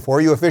something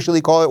before you officially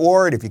call it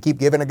war? And if you keep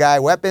giving a guy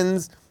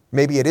weapons,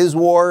 maybe it is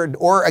war.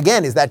 Or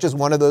again, is that just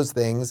one of those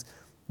things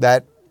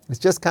that it's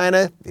just kind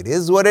of, it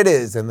is what it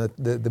is, and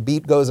the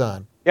beat goes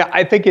on? Yeah,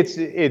 I think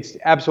it's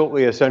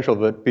absolutely essential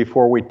that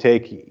before we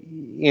take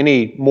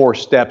any more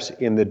steps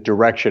in the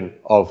direction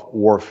of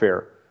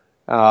warfare,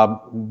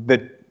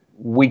 that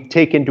we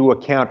take into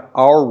account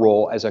our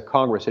role as a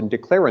Congress in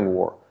declaring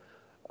war.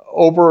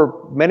 Over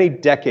many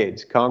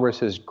decades, Congress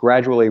has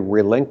gradually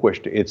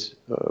relinquished its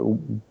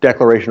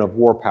declaration of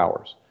war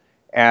powers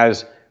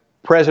as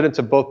presidents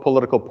of both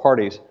political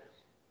parties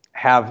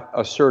have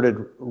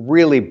asserted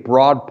really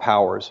broad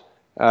powers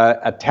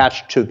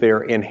attached to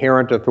their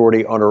inherent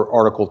authority under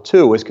Article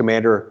 2 as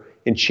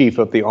Commander-in-Chief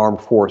of the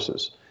Armed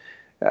Forces.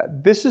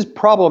 This is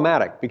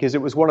problematic because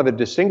it was one of the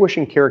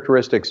distinguishing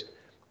characteristics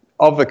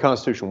of the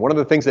Constitution. One of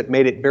the things that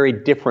made it very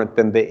different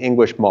than the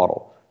English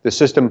model, the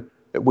system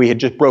that we had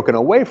just broken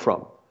away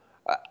from,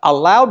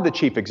 allowed the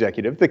chief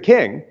executive, the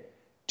king,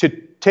 to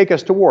take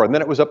us to war. And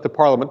then it was up to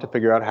Parliament to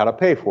figure out how to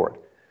pay for it.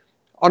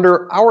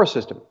 Under our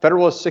system,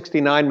 Federalist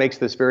 69 makes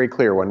this very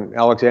clear when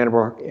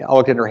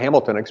Alexander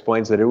Hamilton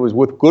explains that it was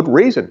with good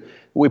reason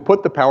we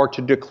put the power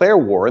to declare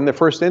war in the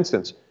first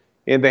instance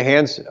in the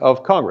hands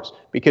of Congress,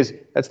 because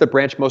that's the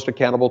branch most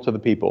accountable to the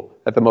people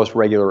at the most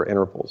regular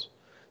intervals.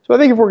 So I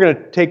think if we're going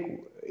to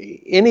take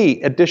any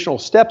additional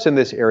steps in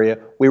this area,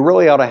 we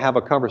really ought to have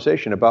a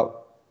conversation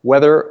about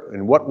whether,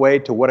 in what way,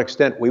 to what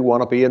extent we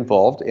want to be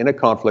involved in a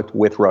conflict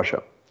with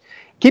Russia.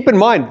 Keep in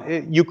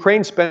mind,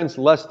 Ukraine spends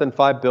less than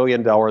 $5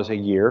 billion a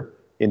year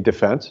in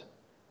defense.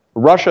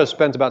 Russia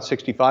spends about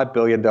 $65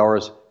 billion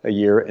a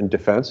year in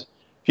defense.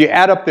 If you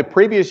add up the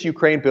previous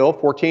Ukraine bill,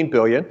 $14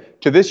 billion,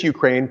 to this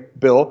Ukraine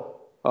bill,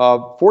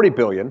 $40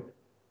 billion,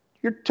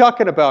 you're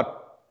talking about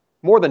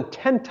more than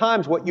 10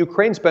 times what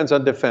Ukraine spends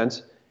on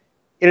defense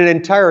in an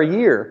entire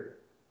year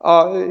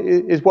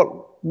is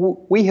what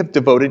we have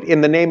devoted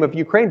in the name of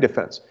Ukraine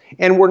defense.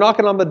 And we're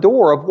knocking on the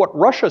door of what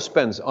Russia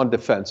spends on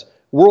defense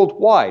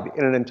worldwide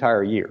in an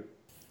entire year.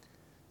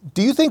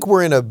 Do you think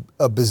we're in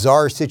a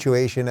bizarre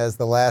situation as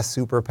the last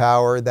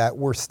superpower, that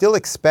we're still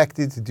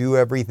expected to do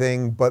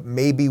everything, but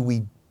maybe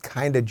we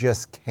kind of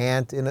just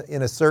can't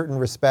in a certain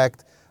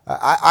respect?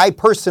 I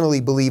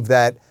personally believe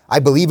that. I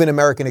believe in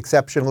American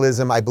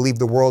exceptionalism. I believe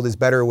the world is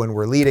better when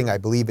we're leading. I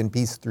believe in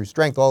peace through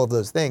strength, all of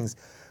those things.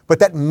 But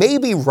that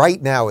maybe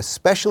right now,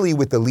 especially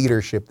with the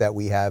leadership that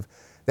we have,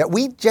 that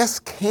we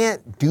just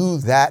can't do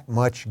that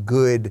much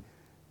good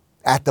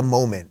at the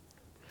moment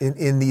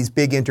in these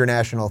big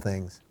international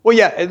things. Well,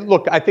 yeah,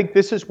 look, I think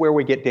this is where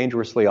we get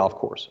dangerously off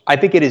course. I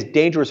think it is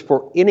dangerous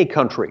for any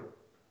country,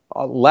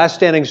 last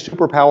standing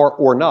superpower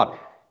or not,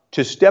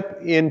 to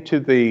step into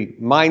the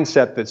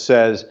mindset that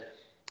says,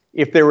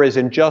 if there is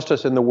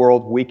injustice in the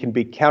world, we can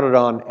be counted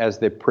on as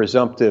the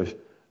presumptive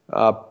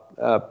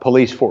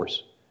police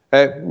force.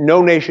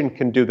 No nation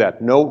can do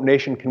that. No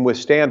nation can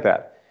withstand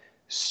that.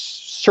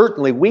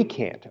 Certainly we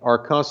can't. Our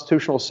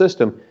constitutional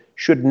system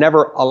should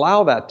never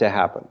allow that to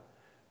happen.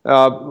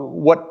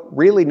 What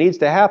really needs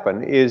to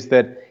happen is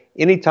that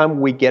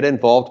anytime we get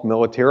involved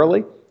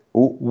militarily,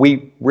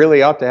 we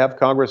really ought to have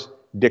Congress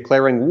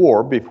declaring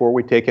war before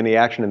we take any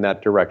action in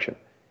that direction.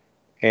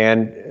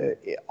 And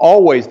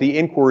always the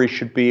inquiry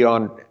should be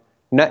on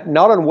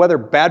not on whether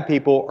bad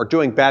people are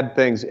doing bad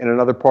things in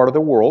another part of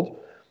the world,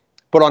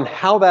 but on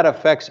how that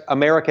affects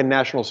American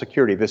national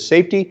security, the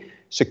safety,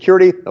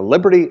 security, the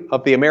liberty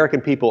of the American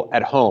people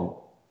at home.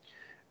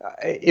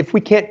 If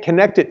we can't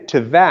connect it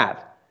to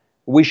that,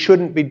 we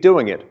shouldn't be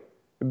doing it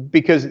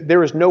because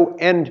there is no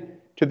end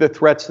to the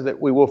threats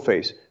that we will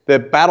face, the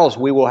battles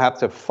we will have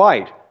to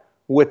fight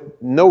with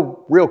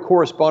no real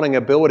corresponding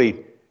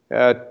ability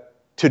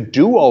to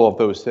do all of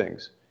those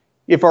things.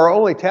 If our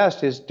only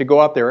task is to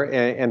go out there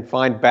and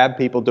find bad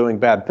people doing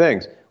bad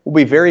things,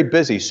 we'll be very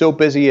busy, so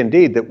busy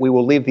indeed that we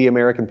will leave the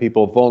American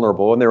people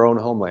vulnerable in their own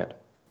homeland.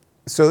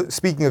 So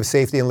speaking of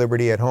safety and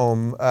liberty at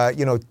home,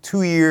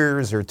 2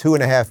 years or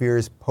 2.5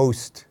 years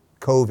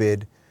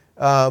post-COVID,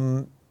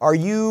 are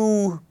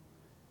you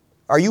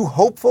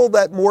hopeful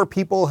that more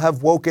people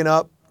have woken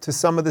up to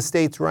some of the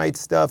states' rights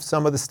stuff,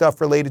 some of the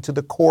stuff related to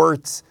the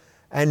courts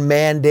and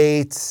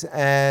mandates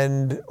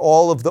and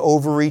all of the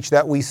overreach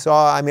that we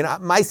saw? I mean,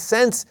 my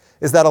sense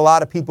is that a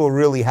lot of people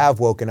really have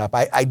woken up.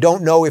 I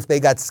don't know if they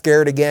got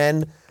scared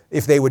again,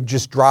 if they would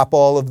just drop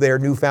all of their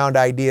newfound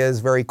ideas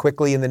very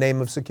quickly in the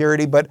name of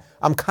security, but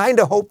I'm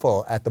kind of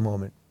hopeful at the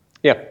moment.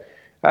 Yeah.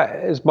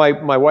 As my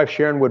wife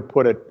Sharon would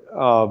put it,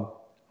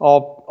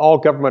 all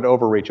government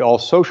overreach, all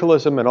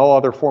socialism and all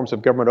other forms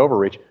of government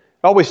overreach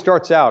always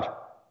starts out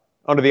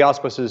under the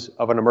auspices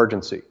of an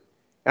emergency.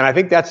 And I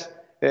think that's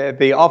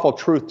the awful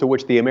truth to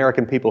which the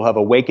American people have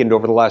awakened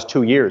over the last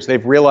 2 years.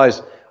 They've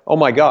realized, oh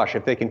my gosh,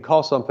 if they can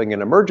call something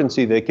an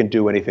emergency, they can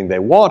do anything they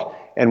want.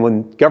 And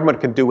when government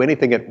can do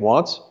anything it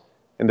wants,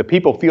 and the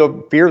people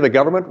fear the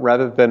government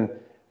rather than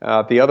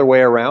the other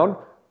way around,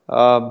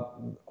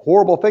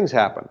 horrible things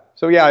happen.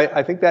 So yeah,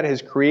 I think that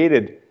has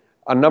created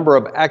a number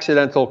of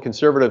accidental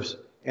conservatives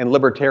and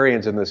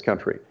libertarians in this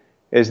country,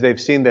 as they've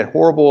seen the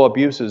horrible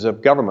abuses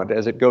of government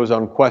as it goes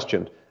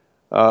unquestioned,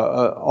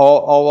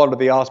 all under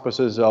the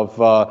auspices of,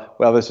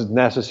 well, this is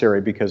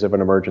necessary because of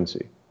an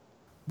emergency.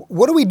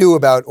 What do we do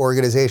about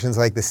organizations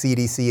like the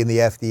CDC and the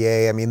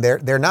FDA? I mean,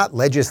 they're not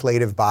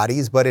legislative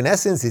bodies, but in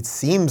essence, it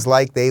seems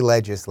like they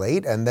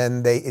legislate, and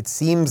then it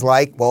seems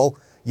like, well,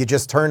 you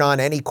just turn on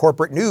any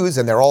corporate news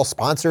and they're all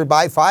sponsored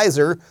by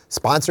Pfizer,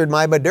 sponsored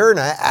by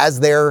Moderna, as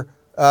they're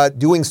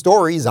doing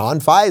stories on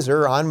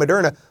Pfizer, on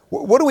Moderna.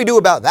 What do we do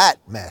about that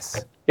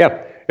mess?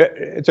 Yeah,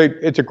 it's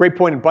a great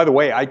point. And by the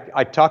way,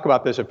 I talk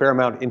about this a fair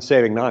amount in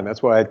Saving Nine.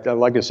 That's why I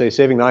like to say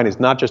Saving Nine is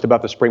not just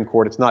about the Supreme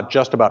Court. It's not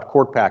just about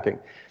court packing.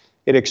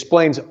 It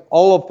explains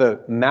all of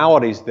the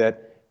maladies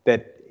that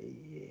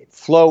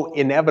flow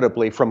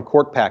inevitably from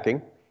court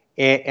packing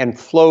and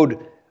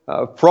flowed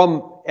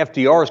from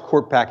FDR's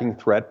court packing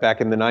threat back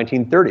in the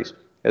 1930s.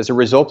 As a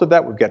result of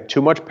that, we've got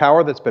too much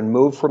power that's been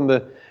moved from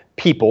the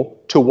people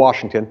to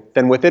Washington.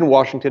 Then within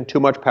Washington, too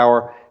much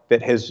power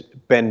that has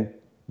been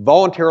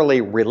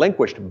voluntarily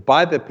relinquished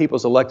by the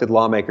people's elected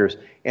lawmakers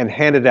and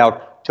handed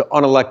out to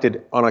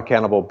unelected,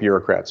 unaccountable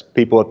bureaucrats,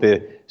 people at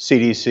the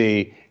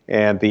CDC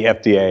and the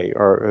FDA,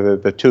 or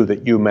the two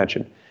that you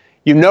mentioned.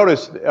 You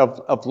notice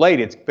of late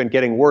it's been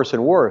getting worse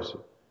and worse,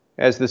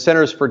 as the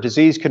Centers for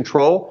Disease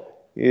Control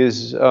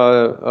is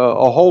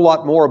a whole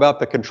lot more about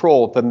the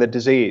control than the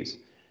disease.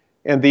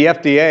 And the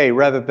FDA,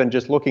 rather than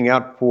just looking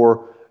out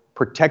for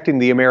protecting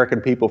the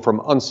American people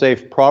from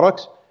unsafe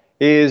products,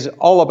 is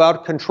all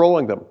about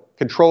controlling them,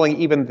 controlling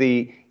even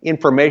the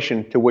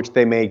information to which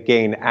they may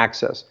gain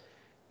access.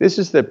 This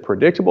is the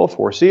predictable,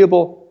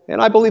 foreseeable,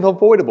 and I believe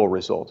avoidable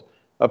result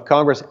of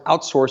Congress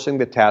outsourcing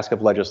the task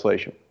of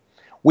legislation.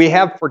 We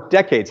have for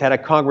decades had a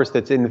Congress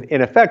that's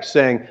in effect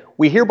saying,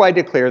 we hereby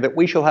declare that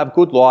we shall have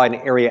good law in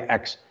area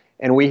X,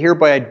 and we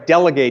hereby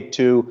delegate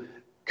to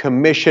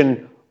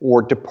commission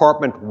or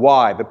department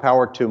Y the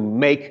power to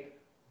make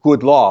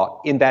good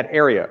law in that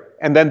area.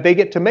 And then they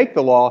get to make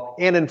the law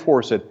and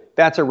enforce it.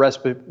 That's a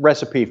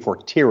recipe for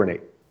tyranny.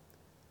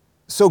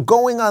 So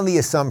going on the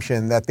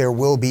assumption that there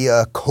will be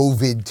a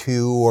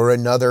COVID-2 or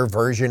another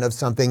version of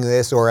something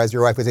this, or as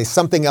your wife would say,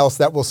 something else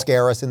that will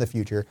scare us in the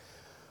future,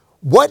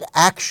 what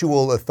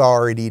actual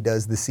authority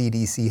does the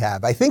CDC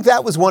have? I think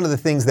that was one of the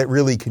things that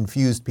really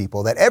confused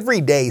people, that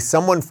every day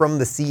someone from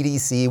the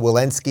CDC,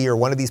 Walensky or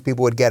one of these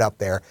people would get up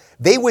there,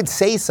 they would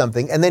say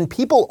something, and then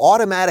people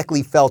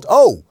automatically felt,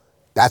 oh,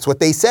 that's what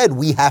they said,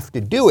 we have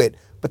to do it.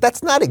 But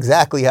that's not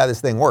exactly how this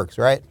thing works,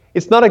 right?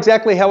 It's not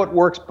exactly how it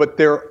works, but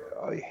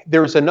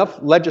there's enough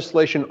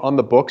legislation on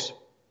the books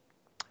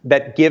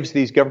that gives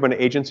these government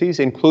agencies,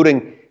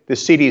 including the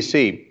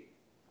CDC,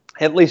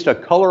 at least a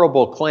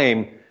colorable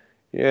claim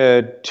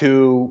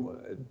to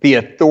the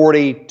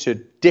authority to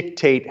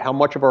dictate how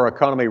much of our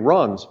economy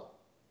runs,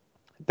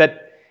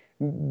 that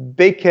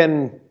they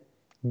can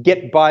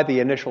get by the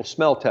initial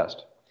smell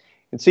test.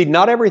 And see,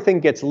 not everything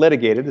gets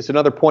litigated. This is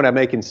another point I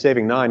make in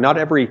Saving Nine. Not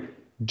every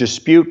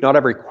dispute, not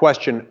every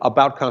question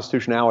about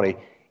constitutionality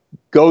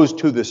goes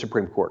to the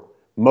Supreme Court.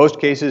 Most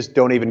cases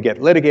don't even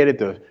get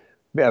litigated.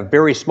 A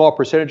very small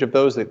percentage of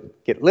those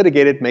that get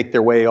litigated make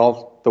their way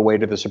all the way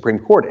to the Supreme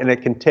Court. And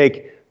it can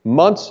take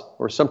months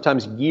or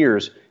sometimes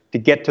years to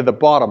get to the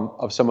bottom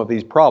of some of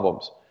these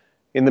problems.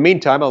 In the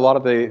meantime, a lot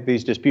of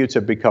these disputes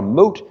have become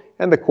moot,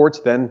 and the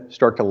courts then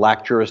start to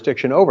lack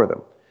jurisdiction over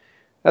them.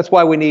 That's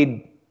why we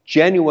need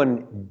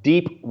genuine,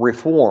 deep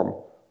reform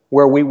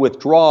where we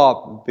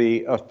withdraw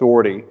the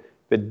authority,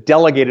 the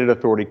delegated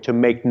authority to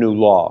make new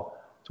law.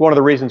 It's one of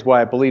the reasons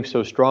why I believe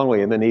so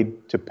strongly in the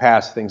need to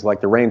pass things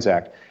like the REINS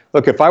Act.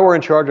 Look, if I were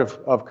in charge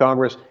of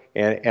Congress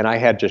and I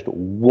had just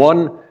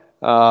one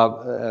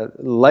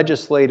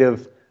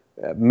legislative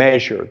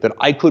measure that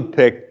I could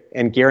pick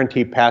and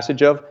guarantee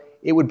passage of,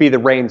 it would be the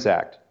REINS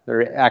Act.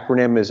 Their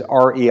acronym is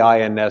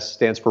REINS,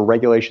 stands for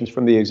Regulations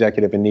from the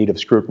Executive in Need of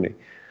Scrutiny.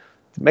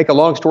 To make a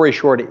long story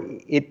short,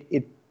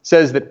 it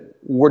says that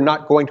we're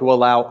not going to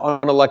allow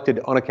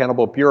unelected,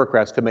 unaccountable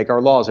bureaucrats to make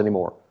our laws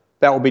anymore.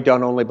 That will be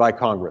done only by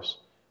Congress.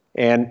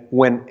 And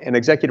when an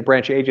executive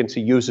branch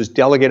agency uses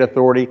delegate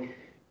authority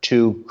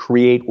to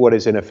create what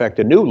is in effect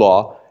a new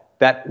law,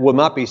 that will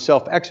not be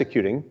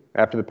self-executing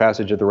after the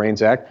passage of the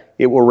REINS Act.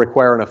 It will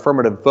require an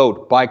affirmative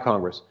vote by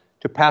Congress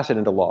to pass it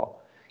into law.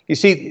 You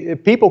see,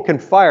 people can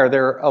fire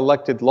their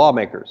elected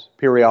lawmakers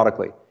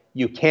periodically.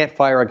 You can't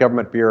fire a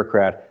government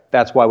bureaucrat.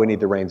 That's why we need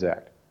the REINS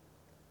Act.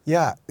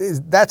 Yeah,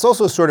 that's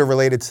also sort of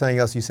related to something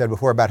else you said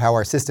before about how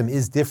our system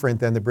is different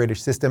than the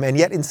British system, and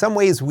yet in some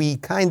ways we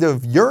kind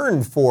of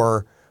yearn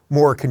for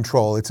more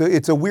control.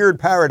 It's a weird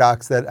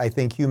paradox that I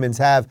think humans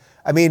have.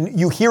 I mean,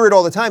 you hear it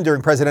all the time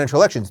during presidential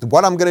elections,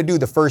 what I'm going to do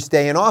the first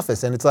day in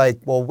office, and it's like,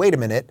 well, wait a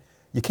minute,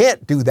 you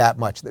can't do that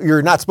much.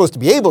 You're not supposed to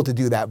be able to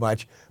do that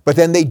much, but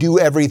then they do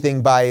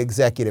everything by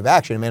executive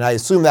action. I mean, I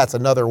assume that's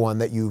another one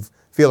that you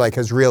feel like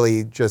has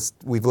really just,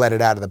 we've let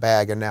it out of the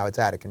bag and now it's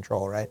out of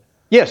control, right?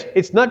 Yes,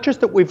 it's not just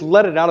that we've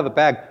let it out of the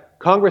bag.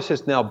 Congress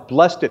has now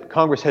blessed it.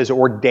 Congress has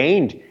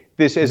ordained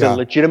this as a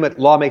legitimate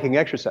lawmaking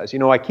exercise. You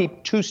know, I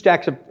keep 2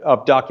 stacks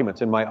of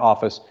documents in my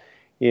office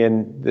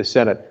in the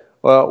Senate.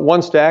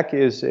 One stack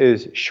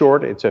is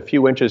short. It's a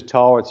few inches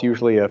tall. It's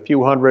usually a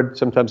few hundred,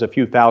 sometimes a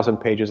few thousand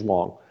pages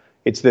long.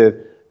 It's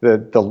the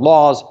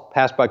laws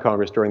passed by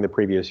Congress during the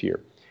previous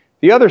year.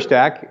 The other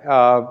stack,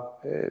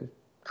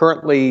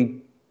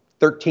 currently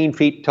 13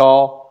 feet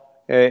tall,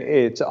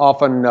 it's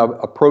often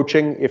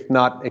approaching, if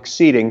not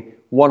exceeding,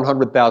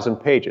 100,000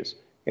 pages.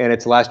 And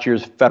it's last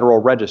year's Federal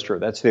Register.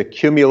 That's the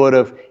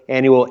cumulative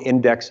annual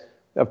index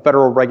of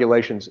federal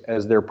regulations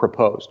as they're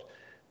proposed.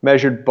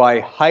 Measured by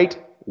height,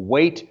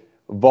 weight,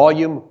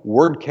 volume,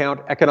 word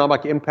count,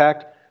 economic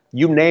impact,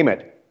 you name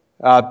it.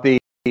 The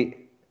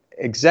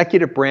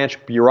executive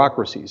branch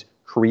bureaucracies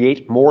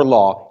create more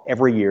law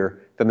every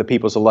year than the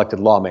people's elected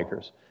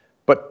lawmakers.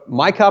 But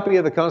my copy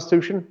of the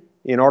Constitution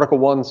in Article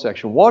 1,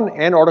 Section 1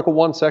 and Article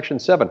 1, Section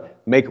 7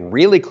 make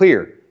really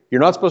clear you're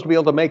not supposed to be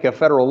able to make a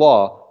federal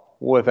law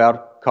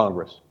without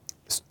Congress.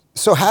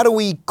 So how do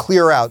we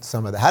clear out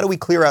some of that? How do we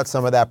clear out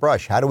some of that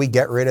brush? How do we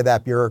get rid of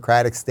that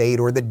bureaucratic state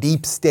or the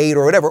deep state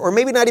or whatever? Or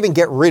maybe not even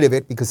get rid of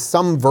it because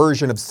some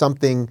version of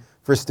something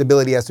for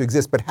stability has to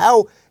exist. But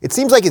how? It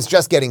seems like it's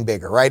just getting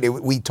bigger, right?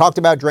 We talked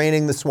about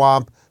draining the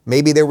swamp.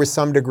 Maybe there was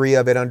some degree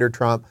of it under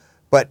Trump.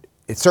 But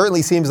it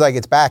certainly seems like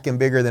it's back and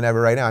bigger than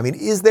ever right now. I mean,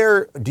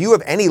 do you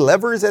have any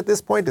levers at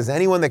this point? Does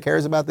anyone that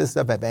cares about this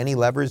stuff have any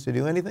levers to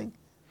do anything?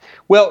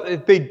 Well,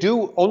 they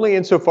do only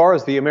insofar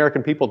as the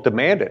American people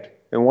demand it.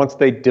 And once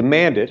they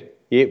demand it,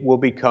 it will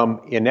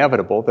become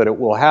inevitable that it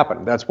will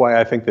happen. That's why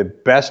I think the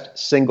best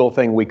single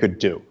thing we could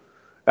do,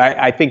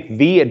 I think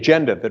the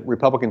agenda that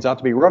Republicans ought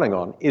to be running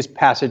on is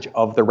passage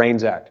of the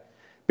REINS Act,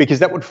 because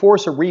that would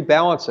force a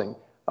rebalancing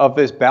of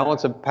this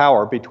balance of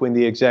power between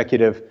the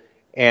executive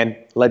and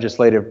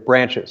legislative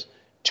branches.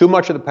 Too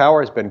much of the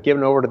power has been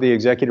given over to the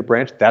executive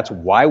branch. That's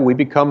why we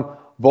become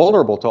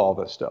vulnerable to all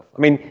this stuff.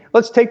 I mean,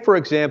 let's take, for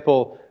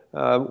example,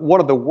 one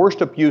of the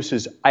worst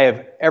abuses I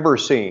have ever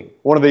seen,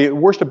 one of the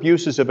worst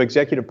abuses of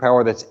executive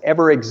power that's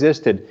ever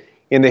existed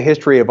in the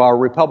history of our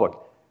republic,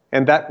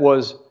 and that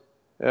was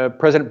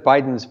President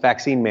Biden's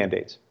vaccine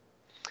mandates.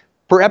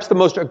 Perhaps the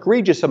most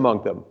egregious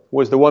among them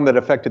was the one that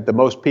affected the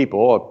most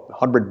people,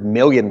 100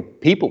 million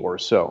people or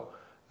so,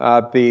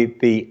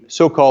 the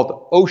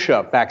so-called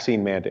OSHA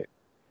vaccine mandate,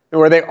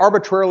 where they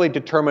arbitrarily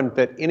determined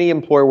that any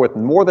employer with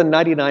more than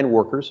 99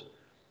 workers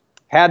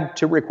had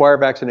to require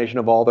vaccination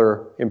of all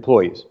their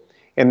employees,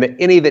 and that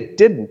any that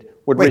didn't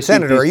would receive. Wait,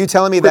 Senator, are you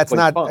telling me that's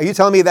not? Are you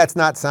telling me that's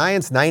not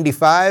science?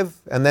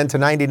 95 and then to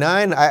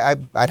 99?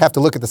 I'd have to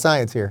look at the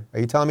science here. Are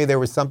you telling me there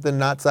was something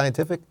not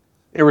scientific?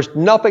 There was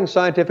nothing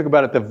scientific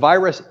about it. The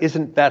virus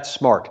isn't that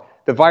smart.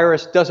 The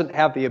virus doesn't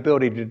have the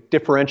ability to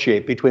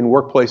differentiate between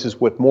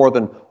workplaces with more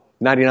than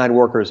 99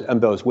 workers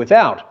and those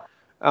without.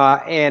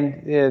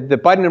 And the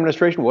Biden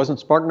administration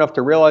wasn't smart enough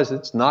to realize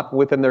it's not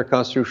within their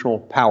constitutional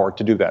power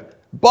to do that.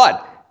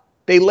 But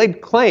they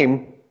laid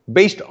claim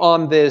based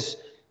on this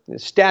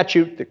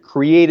statute that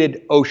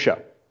created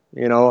OSHA,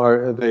 you know,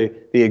 or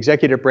the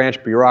executive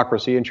branch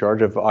bureaucracy in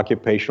charge of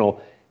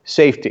occupational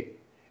safety.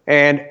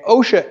 And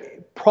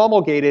OSHA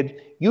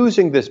promulgated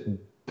using this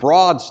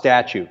broad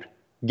statute,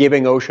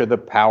 giving OSHA the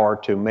power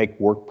to make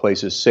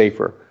workplaces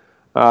safer.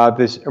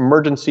 This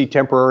emergency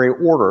temporary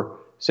order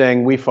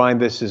saying we find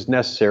this is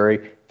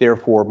necessary,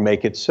 therefore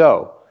make it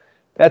so.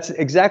 That's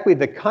exactly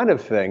the kind of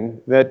thing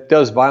that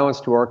does violence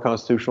to our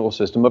constitutional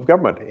system of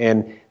government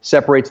and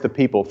separates the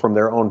people from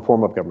their own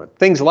form of government.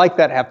 Things like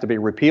that have to be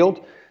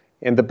repealed,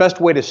 and the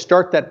best way to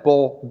start that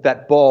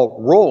ball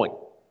rolling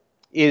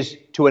is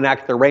to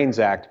enact the REINS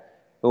Act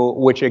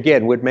which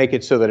again would make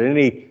it so that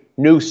any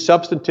new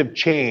substantive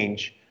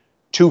change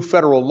to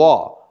federal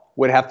law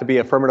would have to be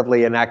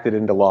affirmatively enacted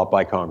into law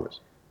by Congress.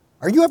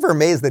 Are you ever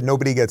amazed that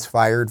nobody gets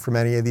fired from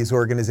any of these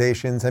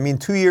organizations? I mean,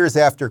 2 years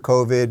after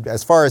COVID,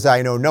 as far as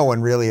I know, no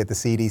one really at the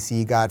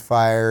CDC got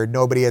fired.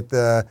 Nobody at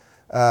the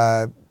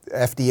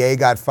FDA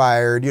got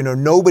fired. You know,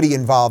 nobody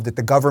involved at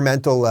the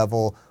governmental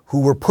level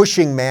who were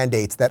pushing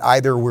mandates that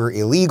either were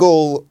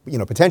illegal, you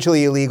know,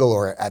 potentially illegal,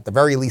 or at the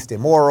very least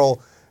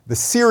immoral. The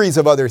series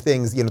of other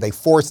things, you know, they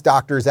forced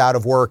doctors out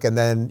of work, and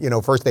then, you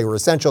know, first they were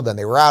essential, then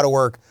they were out of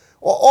work.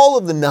 All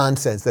of the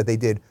nonsense that they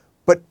did.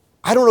 But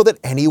I don't know that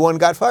anyone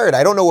got fired.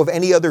 I don't know of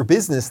any other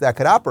business that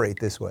could operate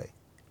this way.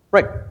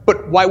 Right.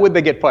 But why would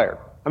they get fired?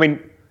 I mean,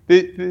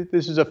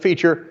 this is a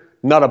feature,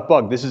 not a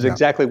bug. This is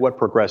exactly what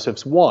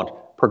progressives want.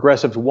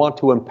 Progressives want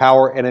to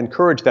empower and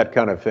encourage that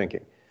kind of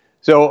thinking.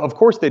 So, of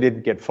course, they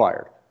didn't get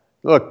fired.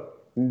 Look,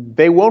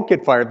 they won't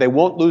get fired. They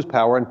won't lose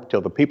power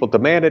until the people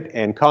demand it,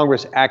 and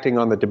Congress, acting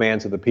on the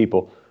demands of the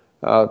people,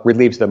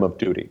 relieves them of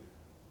duty.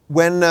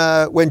 When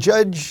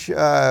Judge,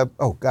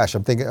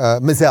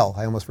 Mizell,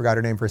 I almost forgot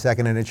her name for a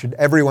second, and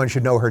everyone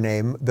should know her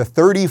name, the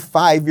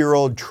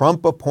 35-year-old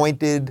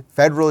Trump-appointed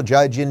federal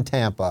judge in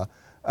Tampa,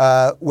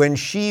 when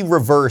she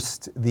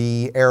reversed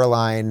the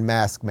airline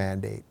mask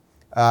mandate.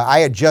 I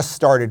had just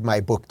started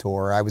my book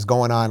tour. I was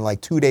going on like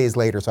 2 days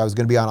later, so I was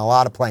going to be on a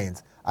lot of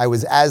planes. I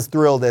was as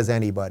thrilled as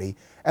anybody.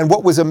 And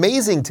what was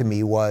amazing to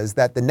me was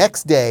that the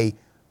next day,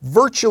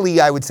 virtually,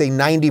 I would say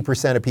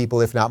 90% of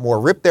people, if not more,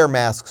 ripped their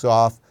masks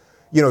off.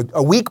 You know,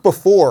 a week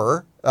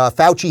before,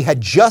 Fauci had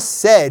just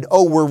said,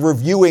 oh, we're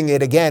reviewing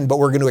it again, but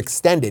we're going to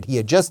extend it. He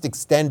had just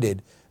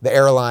extended the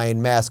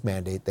airline mask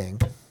mandate thing.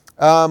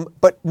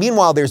 But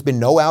meanwhile, there's been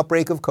no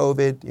outbreak of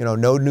COVID, you know,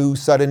 no new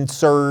sudden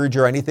surge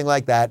or anything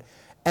like that.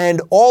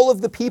 And all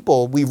of the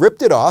people, we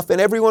ripped it off,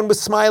 and everyone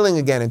was smiling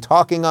again and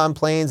talking on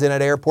planes and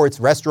at airports.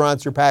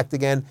 Restaurants are packed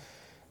again.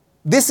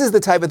 This is the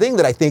type of thing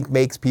that I think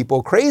makes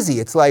people crazy.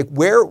 It's like,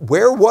 where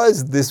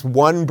was this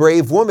one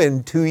brave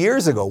woman 2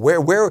 years ago?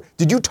 Where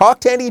did you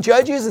talk to any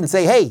judges and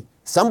say, hey,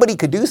 somebody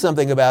could do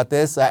something about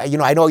this?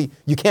 I know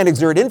you can't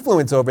exert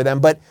influence over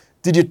them, but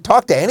did you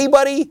talk to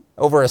anybody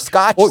over a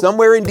scotch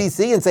somewhere in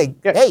D.C. and say,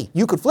 hey,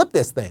 you could flip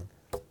this thing?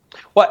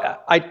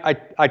 Well,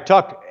 I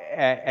talked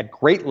at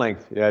great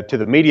length to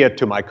the media,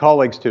 to my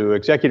colleagues, to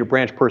executive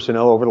branch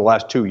personnel over the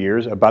last 2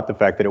 years about the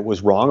fact that it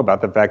was wrong, about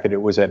the fact that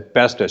it was at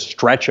best a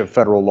stretch of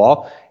federal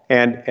law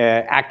and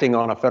acting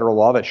on a federal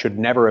law that should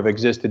never have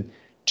existed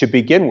to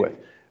begin with.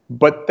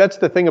 But that's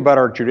the thing about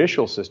our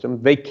judicial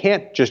system. They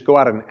can't just go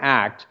out and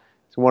act.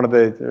 It's one of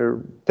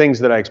the things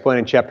that I explain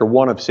in Chapter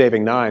 1 of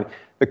Saving 9.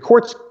 The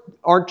courts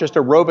aren't just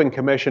a roving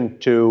commission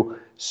to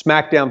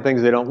smack down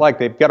things they don't like.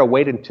 They've got to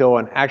wait until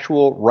an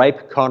actual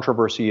ripe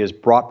controversy is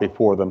brought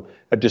before them,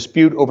 a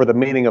dispute over the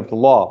meaning of the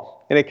law.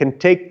 And it can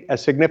take a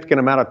significant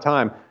amount of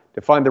time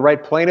to find the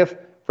right plaintiff,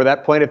 for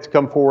that plaintiff to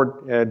come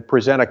forward and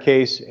present a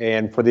case,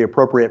 and for the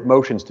appropriate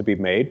motions to be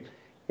made.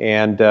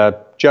 And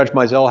Judge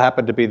Mizell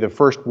happened to be the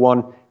first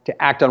one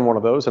to act on one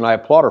of those, and I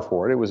applaud her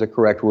for it. It was a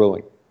correct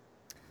ruling.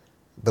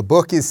 The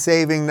book is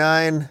Saving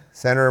 9.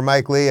 Senator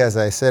Mike Lee, as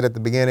I said at the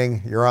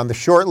beginning, you're on the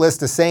short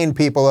list of sane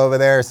people over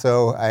there,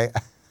 so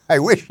I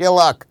wish you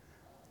luck.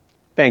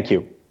 Thank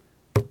you.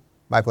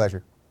 My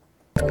pleasure.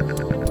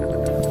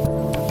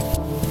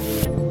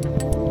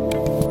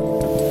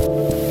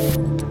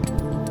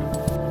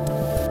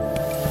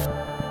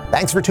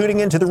 Thanks for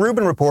tuning in to the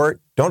Rubin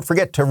Report. Don't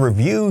forget to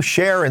review,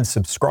 share, and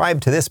subscribe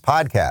to this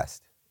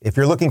podcast. If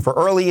you're looking for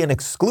early and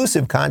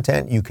exclusive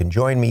content, you can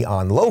join me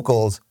on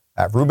Locals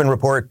at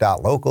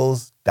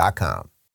rubinreport.locals.com.